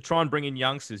them to try and bring in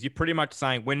youngsters, you're pretty much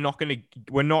saying we're not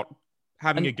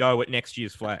having a go at next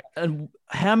year's flag. And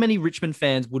how many Richmond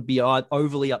fans would be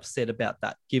overly upset about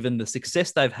that, given the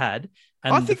success they've had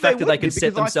and the fact that they could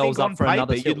set themselves up for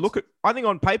another tilt? I think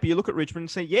on paper, you look at Richmond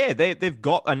and say, yeah, they've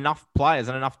got enough players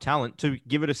and enough talent to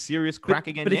give it a serious crack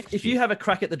again next year. But if you have a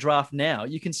crack at the draft now,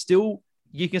 you can still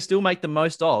make the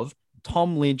most of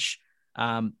Tom Lynch,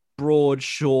 Broad,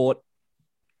 Short,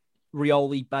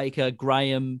 Rioli, Baker,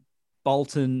 Graham,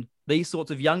 Bolton, these sorts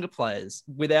of younger players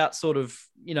without sort of,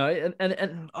 and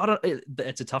I don't,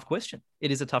 it's a tough question.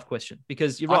 It is a tough question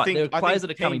because you're right. There are players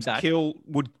that are coming back.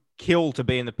 Would kill to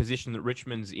be in the position that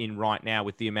Richmond's in right now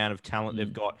with the amount of talent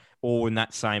they've got all in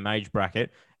that same age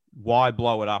bracket. Why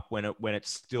blow it up when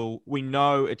it's still, we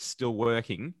know it's still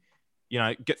working.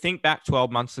 Think back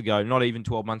 12 months ago, not even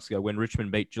 12 months ago, when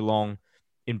Richmond beat Geelong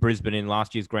in Brisbane in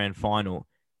last year's grand final.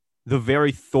 The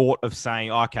very thought of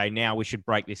saying, okay, now we should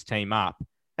break this team up.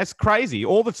 That's crazy.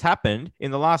 All that's happened in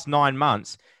the last 9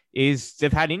 months is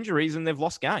they've had injuries and they've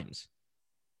lost games.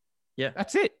 Yeah.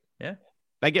 That's it. Yeah.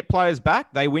 They get players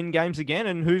back, they win games again,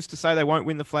 and who's to say they won't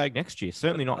win the flag next year?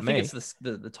 Certainly not me. I think it's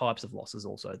the types of losses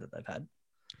also that they've had.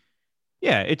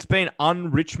 Yeah, it's been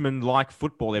un-Richmond-like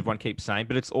football, everyone keeps saying,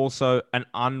 but it's also an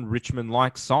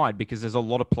un-Richmond-like side because there's a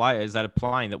lot of players that are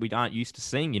playing that we aren't used to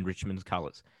seeing in Richmond's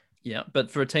colours. Yeah,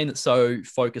 but for a team that's so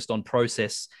focused on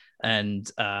process and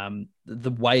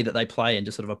the way that they play and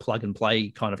just sort of a plug and play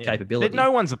kind of capability. No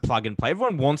one's a plug and play.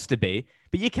 Everyone wants to be,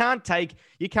 but you can't take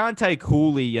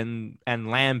Hooley and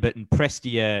Lambert and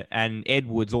Prestia and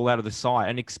Edwards all out of the side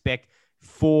and expect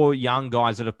 4 young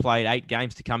guys that have played 8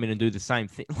 games to come in and do the same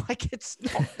thing. Like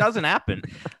doesn't happen.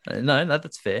 No,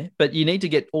 that's fair. But you need to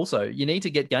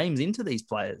get games into these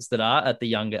players that are at the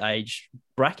younger age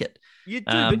bracket. You do,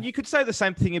 but you could say the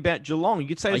same thing about Geelong. You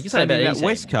could say the say same thing about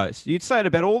West Coast. You'd say it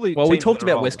about all the. Well, we talked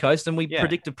about older. West Coast, and we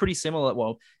predicted pretty similar.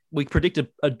 Well, we predicted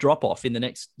a drop off in the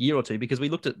next year or two because we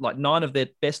looked at like 9 of their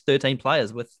best 13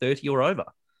 players were 30 or over,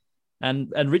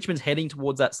 and Richmond's heading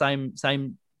towards that same.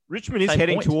 Richmond is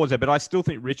heading towards it, but I still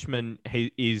think Richmond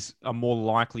is a more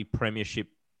likely premiership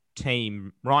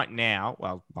team right now.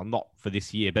 Well, not for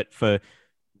this year, but for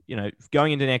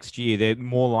going into next year, they're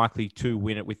more likely to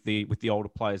win it with the older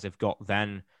players they've got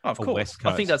than West Coast.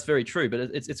 I think that's very true, but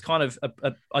it's kind of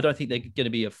I don't think they're going to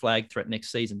be a flag threat next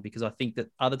season because I think that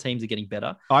other teams are getting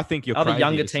better. I think other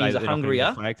younger teams are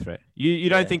hungrier. Flag threat. You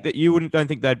don't think that don't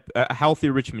think that a healthy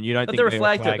Richmond. You don't think they're a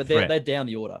flag threat, but they're down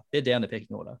the order. They're down the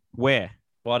pecking order. Where?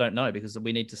 Well, I don't know because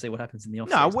we need to see what happens in the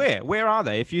offseason. No, where are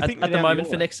they? If you think at the moment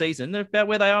for next season, they're about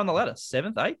where they are on the ladder,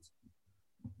 7th, 8th.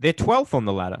 They're 12th on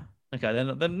the ladder. Okay,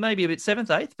 then maybe a bit 7th,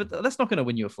 8th, but that's not going to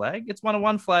win you a flag. It's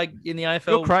one flag in the AFL.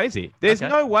 You're crazy. There's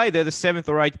no way they're the 7th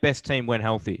or 8th best team when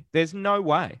healthy. There's no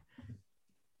way.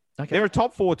 Okay. They're a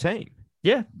top 4 team.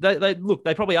 Yeah, they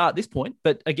probably are at this point,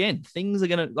 but again, things are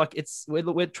going to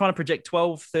we're trying to project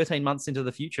 12, 13 months into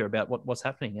the future about what's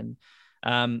happening.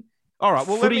 And all right,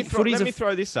 well, let me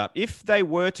throw this up. If they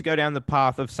were to go down the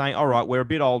path of saying, all right, we're a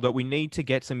bit older, we need to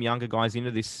get some younger guys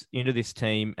into this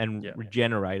team and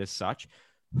regenerate as such,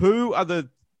 who are the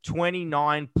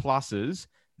 29 pluses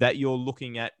that you're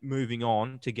looking at moving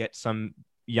on to get some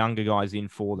younger guys in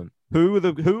for them? Who are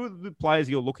the players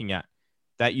you're looking at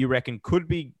that you reckon could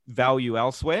be value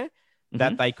elsewhere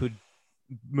that they could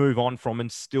move on from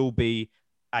and still be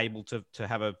able to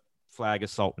have a flag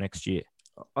assault next year?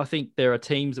 I think there are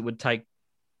teams that would take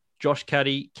Josh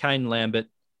Caddy, Kane Lambert.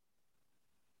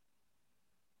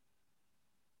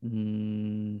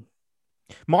 My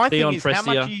thing is, how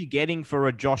much are you getting for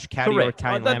a Josh Caddy or a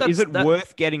Kane Lambert? Is it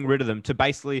worth getting rid of them to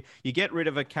basically, you get rid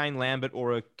of a Kane Lambert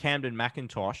or a Camden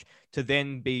McIntosh to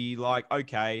then be like,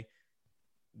 okay,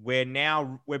 we're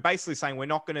basically saying we're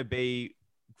not going to be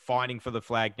fighting for the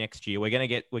flag next year. We're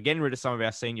getting rid of some of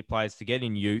our senior players to get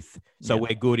in youth, so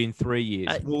we're good in 3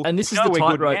 years. And this is the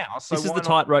tightrope. This is the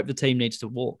tightrope the team needs to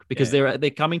walk because they're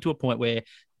coming to a point where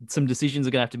some decisions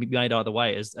are going to have to be made either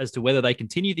way as to whether they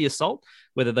continue the assault,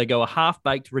 whether they go a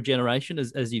half-baked regeneration,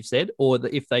 as you've said, or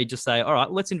if they just say, all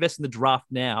right, let's invest in the draft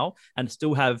now and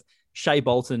still have Shea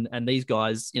Bolton and these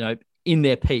guys, in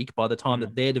their peak by the time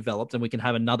that they're developed, and we can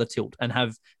have another tilt and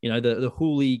have, the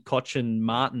Hooley, Cochin,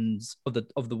 Martins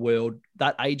of the world,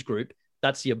 that age group.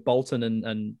 That's your Bolton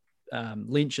and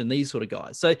Lynch and these sort of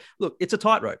guys. So look, it's a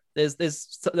tightrope. There's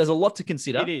a lot to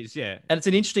consider. It is, yeah. And it's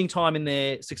an interesting time in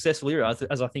their successful era,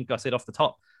 as I think I said off the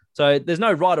top. So there's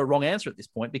no right or wrong answer at this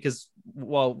point because,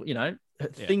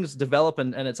 things develop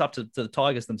and it's up to the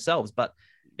Tigers themselves. But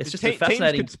it's just fascinating.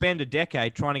 Teams could spend a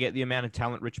decade trying to get the amount of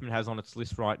talent Richmond has on its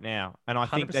list right now. And I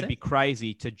think 100%. They'd be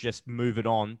crazy to just move it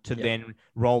on to then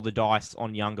roll the dice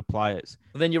on younger players.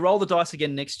 Well, then you roll the dice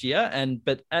again next year. And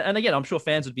again, I'm sure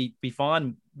fans would be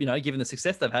fine, given the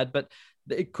success they've had. But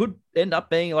it could end up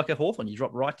being like a Hawthorn. You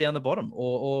drop right down the bottom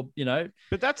or.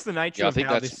 But that's the nature of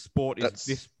how this sport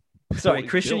is. Sorry,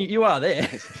 Christian, you are there.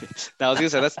 No, I was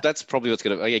going to say that's probably what's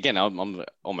going to. Again, I'm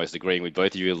almost agreeing with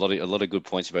both of you. A lot of good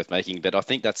points you're both making, but I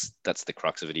think that's the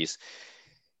crux of it is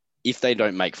if they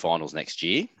don't make finals next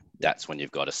year, that's when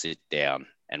you've got to sit down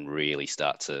and really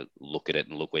start to look at it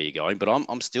and look where you're going. But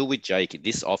I'm still with Jake.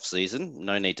 This off season,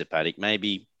 no need to panic.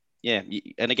 Maybe, yeah.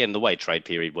 And again, the way trade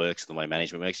period works, the way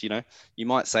management works, you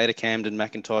might say to Camden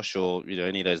McIntosh or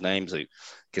any of those names, like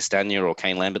Castagna or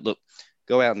Kane Lambert, look,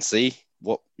 go out and see.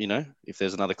 What, if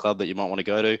there's another club that you might want to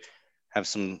go to, have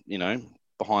some,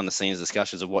 behind the scenes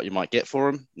discussions of what you might get for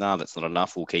him. No, that's not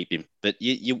enough. We'll keep him. But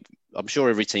I'm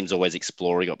sure every team's always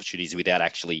exploring opportunities without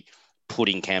actually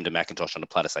putting Camden McIntosh on a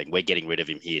platter saying, we're getting rid of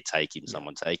him here. Take him,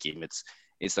 someone take him. It's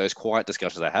those quiet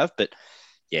discussions I have. But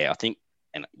yeah, I think,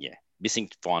 missing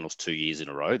finals 2 years in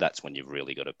a row, that's when you've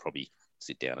really got to probably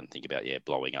sit down and think about,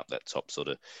 blowing up that top sort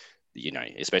of,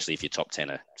 especially if your top 10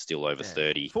 are still over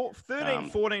 30.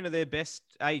 14 of their best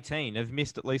 18 have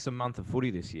missed at least a month of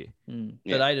footy this year.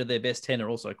 But 8 of their best 10 are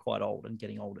also quite old and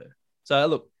getting older. So,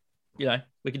 look,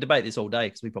 we could debate this all day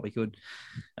because we probably could.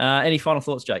 Any final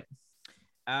thoughts, Jake?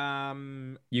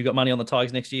 You got money on the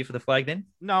Tigers next year for the flag then?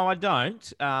 No, I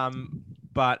don't.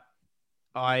 But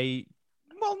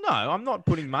no, I'm not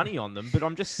putting money on them, but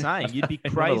I'm just saying you'd be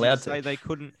crazy to say they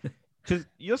couldn't. Because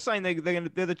you're saying they're going to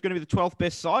be the 12th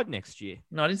best side next year.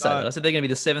 No, I didn't say that. I said they're going to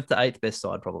be the 7th to 8th best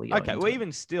side probably. Okay, well,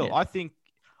 even still, I think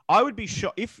I would be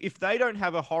shocked if they don't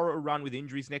have a horror run with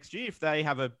injuries next year. If they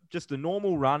have just a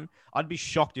normal run, I'd be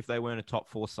shocked if they weren't a top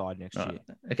 4 side next year.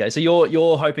 Okay, so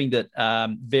you're hoping that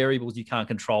variables you can't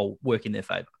control work in their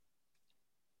favour.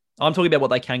 I'm talking about what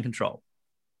they can control.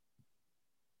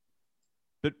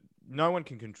 But no one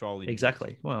can control it.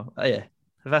 Exactly. Well, yeah.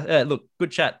 Look,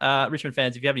 good chat. Richmond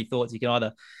fans, if you have any thoughts, you can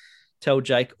either tell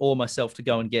Jake or myself to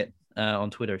go and get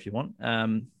on Twitter if you want.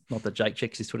 Not that Jake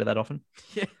checks his Twitter that often.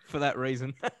 Yeah, for that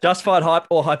reason. Justified hype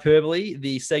or hyperbole,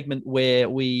 the segment where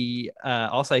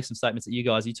I'll say some statements that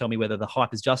you tell me whether the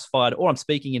hype is justified or I'm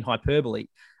speaking in hyperbole.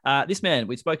 This man,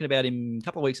 we've spoken about him a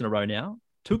couple of weeks in a row now.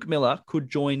 Touk Miller could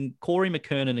join Corey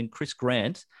McKernan and Chris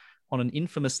Grant on an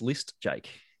infamous list, Jake.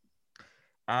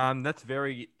 That's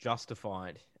very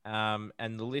justified. And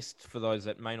the list, for those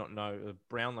that may not know,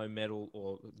 Brownlow medal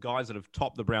or guys that have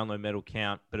topped the Brownlow medal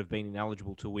count but have been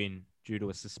ineligible to win due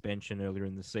to a suspension earlier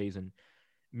in the season.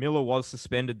 Miller was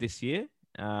suspended this year.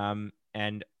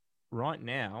 And right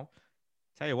now,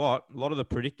 tell you what, a lot of the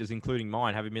predictors, including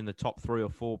mine, have him in the top 3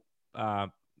 or 4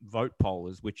 vote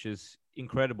pollers, which is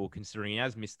incredible considering he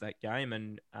has missed that game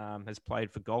and has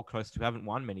played for Gold Coast, who haven't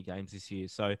won many games this year.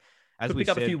 So as we pick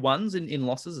up said, a few ones in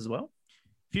losses as well.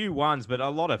 Few ones, but a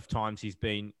lot of times he's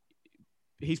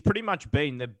pretty much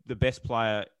been the best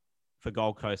player for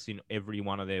Gold Coast in every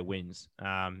one of their wins.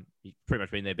 He's pretty much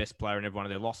been their best player in every one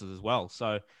of their losses as well.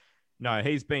 So, no,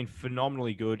 he's been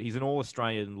phenomenally good. He's an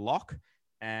All-Australian lock.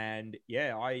 And,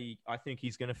 yeah, I think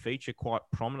he's going to feature quite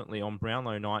prominently on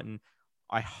Brownlow night. And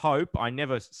I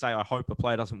never say I hope a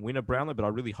player doesn't win a Brownlow, but I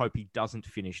really hope he doesn't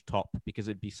finish top because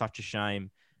it'd be such a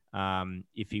shame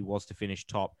if he was to finish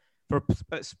top.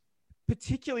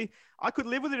 Particularly, I could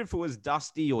live with it if it was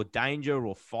Dusty or Danger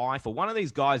or Fife or one of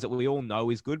these guys that we all know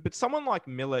is good. But someone like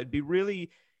Miller, it'd be really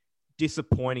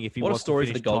disappointing if he was. What a story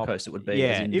for the Gold top. Coast it would be.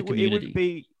 Yeah,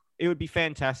 it would be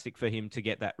fantastic for him to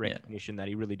get that recognition that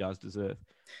he really does deserve.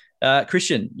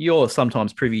 Christian, you're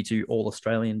sometimes privy to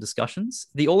All-Australian discussions.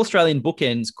 The All-Australian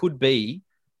bookends could be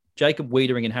Jacob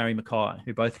Wiedering and Harry Mackay,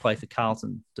 who both play for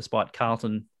Carlton, despite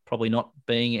Carlton probably not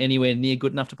being anywhere near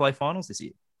good enough to play finals this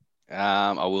year.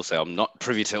 I will say I'm not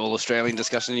privy to all Australian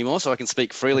discussion anymore, so I can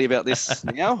speak freely about this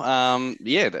now.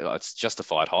 It's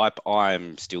justified hype.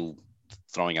 I'm still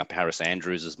throwing up Harris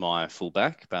Andrews as my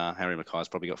fullback. Harry Mackay's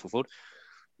probably got full forward.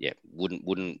 Yeah,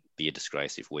 wouldn't be a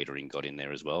disgrace if Wiedering got in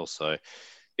there as well. So,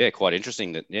 yeah, quite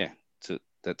interesting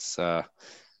that's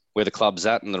where the club's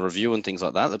at and the review and things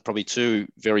like that. They're probably 2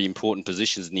 very important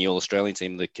positions in the All-Australian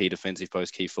team, the key defensive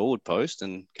post, key forward post,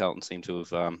 and Carlton seem to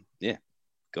have,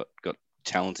 got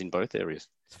talent in both areas.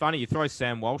 It's funny, you throw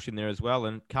Sam Walsh in there as well,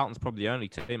 and Carlton's probably the only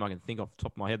team I can think off the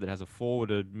top of my head that has a forward,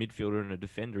 a midfielder, and a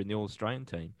defender in the All-Australian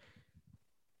team.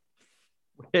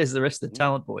 Where's the rest of the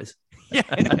talent, boys? Yeah.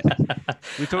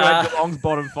 We talk about Geelong's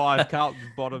bottom 5, Carlton's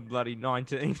bottom bloody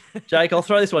 19. Jake, I'll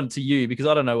throw this one to you because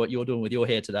I don't know what you're doing with your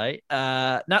hair today.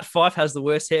 Nat Fyfe has the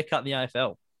worst haircut in the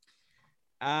AFL.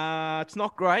 It's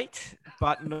not great,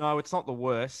 but no, it's not the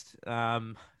worst.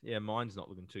 Mine's not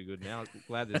looking too good now.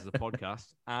 Glad this is a podcast.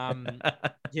 I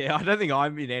don't think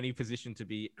I'm in any position to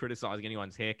be criticizing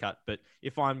anyone's haircut, but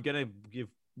if I'm going to give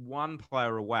one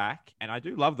player a whack, and I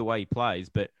do love the way he plays,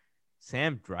 but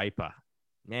Sam Draper,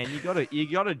 man, you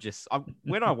gotta just,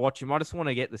 when I watch him, I just want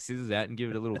to get the scissors out and give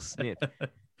it a little snip.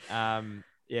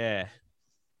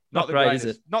 Not the great, greatest,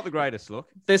 is it? Not the greatest look.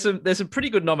 There's some pretty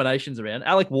good nominations around.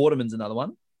 Alec Waterman's another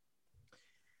one.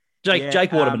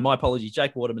 Jake Waterman, my apologies.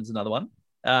 Jake Waterman's another one.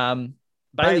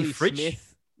 Bailey Fritsch.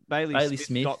 Bailey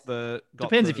Smith.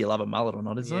 Depends if you love a mullet or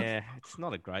not, isn't it? Yeah, it's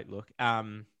not a great look.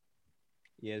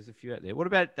 There's a few out there.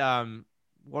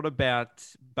 What about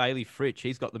Bailey Fritsch?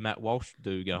 He's got the Matt Walsh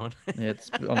do going. Yeah, it's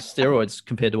on steroids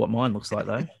compared to what mine looks like,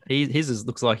 though. His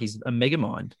looks like he's a mega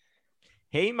mind.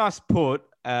 He must put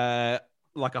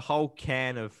like a whole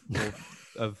can of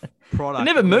product. It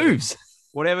never moves.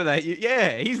 Whatever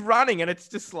he's running, and it's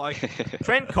just like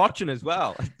Trent Cotchin as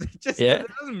well. It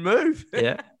doesn't move.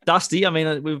 Yeah, Dusty. I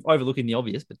mean, we're overlooking the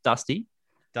obvious, but Dusty's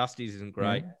isn't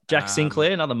great. Yeah. Jack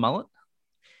Sinclair, another mullet.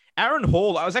 Aaron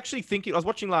Hall. I was actually thinking. I was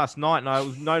watching last night, and I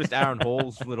noticed Aaron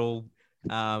Hall's little.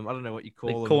 I don't know what you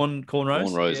call them. Cornrows.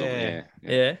 Cornrows.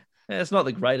 Yeah. It's not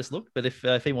the greatest look, but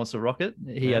if he wants to rock it,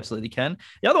 he absolutely can.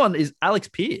 The other one is Alex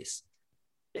Pearce.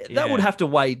 That would have to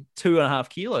weigh 2.5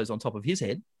 kilos on top of his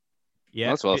head. Yeah,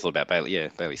 well, that's what I thought about Bailey. Yeah,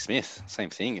 Bailey Smith. Same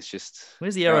thing. It's just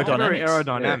where's the aerodynamics?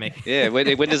 Aerodynamic. Yeah.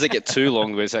 When does it get too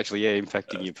long where it's actually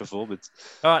impacting your performance?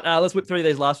 All right, let's whip through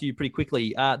these last few pretty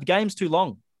quickly. The game's too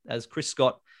long, as Chris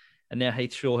Scott and now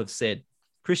Heath Shaw have said.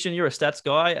 Christian, you're a stats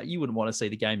guy. You wouldn't want to see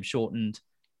the game shortened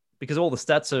because all the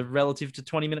stats are relative to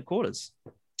 20-minute quarters.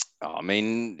 I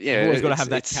mean, yeah. You've always got to have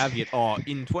that caveat. Oh,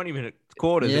 in 20-minute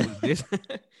quarters, it was this.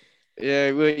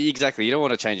 Yeah, well, exactly. You don't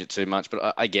want to change it too much,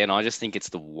 but again, I just think it's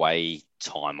the way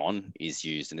time on is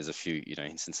used, and there's a few,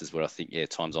 instances where I think,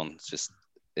 time's on.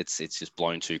 It's just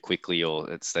blown too quickly, or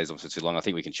it stays on for too long. I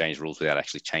think we can change rules without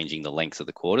actually changing the length of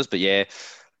the quarters. But yeah,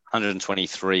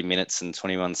 123 minutes and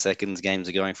 21 seconds games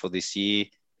are going for this year.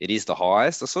 It is the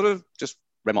highest. I sort of just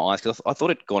read my eyes because I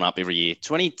thought it'd gone up every year.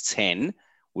 2010,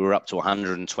 we were up to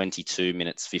 122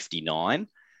 minutes 59.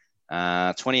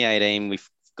 2018, we've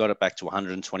got it back to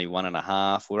 121 and a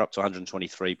half. We're up to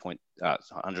 123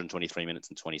 minutes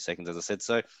and 20 seconds, as I said.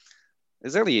 So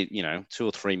there's only, 2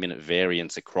 or 3 minute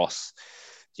variance across,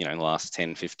 the last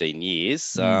 10, 15 years.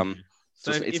 So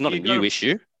it's not a new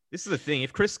issue. This is the thing.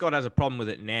 If Chris Scott has a problem with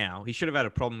it now, he should have had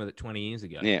a problem with it 20 years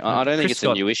ago. Yeah, I don't think it's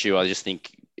a new issue. I just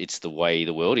think it's the way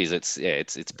the world is.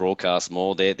 It's broadcast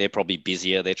more. They're probably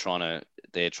busier. They're trying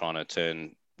to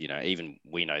turn, even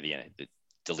we know the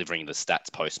delivering the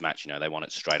stats post match. They want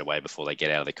it straight away before they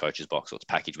get out of their coach's box, or it's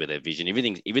packaged with their vision.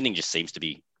 Everything just seems to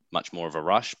be much more of a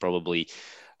rush, probably.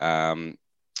 So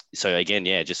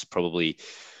again, just probably.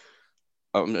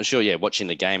 I'm sure. Watching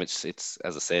the game, it's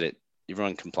as I said,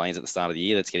 everyone complains at the start of the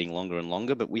year that's getting longer and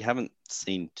longer, but we haven't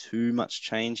seen too much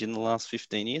change in the last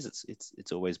 15 years.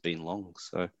 It's always been long.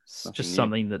 So it's just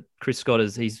something that Chris Scott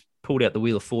he's pulled out the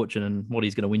wheel of fortune, and what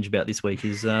he's going to whinge about this week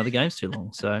is the game's too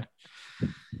long. So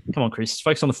come on, Chris,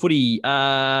 focus on the footy.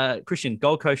 Christian,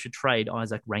 Gold Coast should trade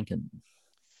Isaac Rankin.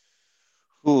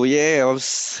 Oh yeah, I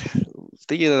was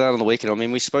thinking of that on the weekend. I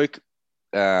mean, we've spoken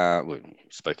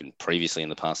previously in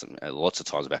the past lots of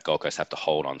times about Gold Coast have to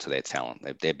hold on to their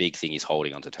talent. Their big thing is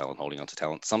holding on to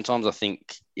talent. Sometimes I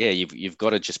think, you've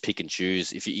got to just pick and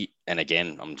choose. And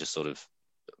again, I'm just sort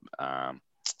of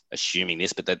assuming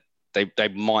this, but that they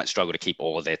might struggle to keep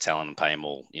all of their talent and pay them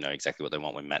all, exactly what they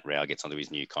want when Matt Rao gets onto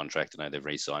his new contract. I know they've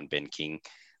re-signed Ben King.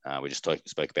 We just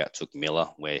spoke about Took Miller,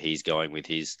 where he's going with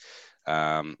his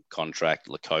contract.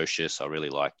 Lukosius, I really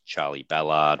like Charlie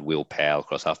Ballard, Will Powell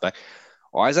across halfback.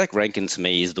 Isaac Rankin to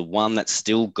me is the one that's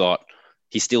still got,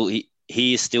 he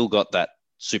has still got that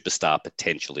superstar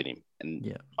potential in him.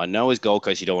 And I know as Gold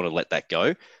Coast, you don't want to let that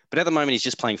go, but at the moment he's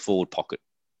just playing forward pocket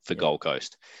for Gold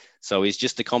Coast. So he's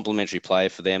just a complementary player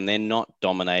for them. They're not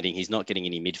dominating. He's not getting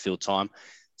any midfield time.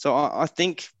 So I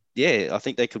think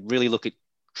they could really look at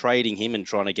trading him and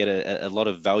trying to get a lot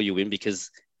of value in, because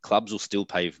clubs will still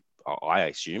pay, I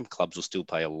assume,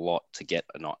 a lot to get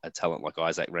a talent like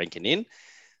Isaac Rankin in.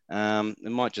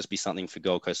 It might just be something for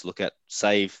Gold Coast to look at.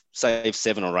 Save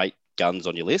 7 or 8 guns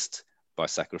on your list by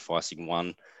sacrificing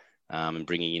one and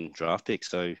bringing in draft picks.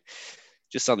 So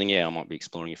just something, I might be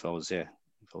exploring if I was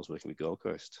working with Gold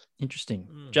Coast.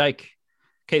 Interesting. Jake,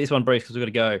 keep this one brief because we've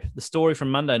got to go. The story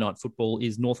from Monday Night Football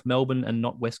is North Melbourne and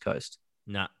not West Coast.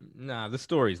 No, the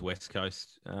story is West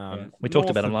Coast. We talked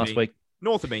about them last week.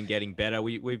 North have been getting better.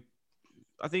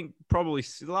 I think probably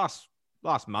the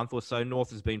last month or so,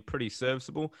 North has been pretty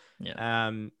serviceable.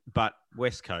 But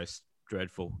West Coast,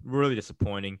 dreadful. Really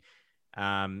disappointing.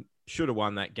 Should have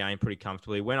won that game pretty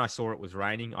comfortably. When I saw it was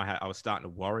raining, I was starting to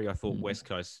worry. I thought West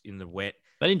Coast in the wet.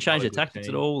 They didn't change their tactics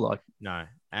at all. No.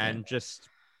 And just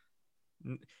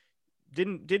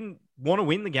didn't want to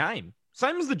win the game.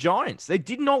 Same as the Giants. They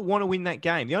did not want to win that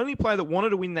game. The only player that wanted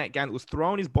to win that game, that was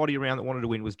throwing his body around, that wanted to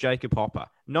win, was Jacob Hopper.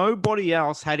 Nobody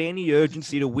else had any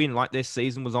urgency to win, like their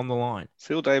season was on the line.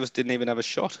 Phil Davis didn't even have a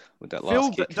shot with that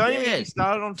last kick. Don't even get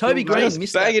started on Toby Green.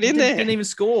 Bang it in there. Didn't even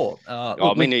score.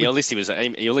 At least he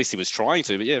was trying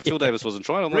to. But Phil Davis wasn't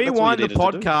trying. Rewind the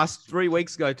podcast 3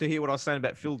 weeks ago to hear what I was saying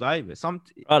about Phil Davis.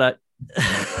 Righto.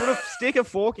 Stick a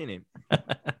fork in him.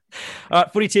 All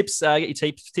right, footy tips. Get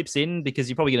your tips in, because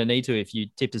you're probably going to need to if you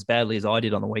tipped as badly as I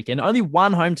did on the weekend. Only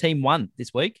one home team won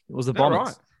this week. It was the Bombers.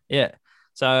 Right? Yeah.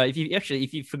 So if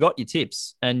you forgot your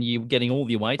tips and you're getting all of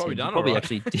your weights, you've done all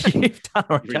right. You've done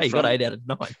okay. You got 8 out of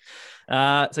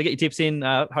 9. So get your tips in,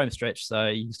 home stretch, so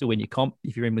you can still win your comp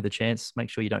if you're in with a chance. Make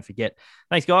sure you don't forget.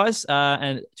 Thanks, guys,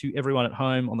 and to everyone at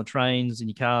home, on the trains, in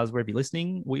your cars, wherever you're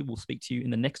listening. We will speak to you in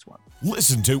the next one.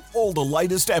 Listen to all the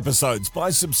latest episodes by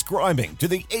subscribing to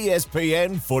the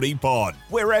ESPN Footy Pod,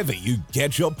 wherever you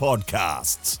get your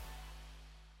podcasts.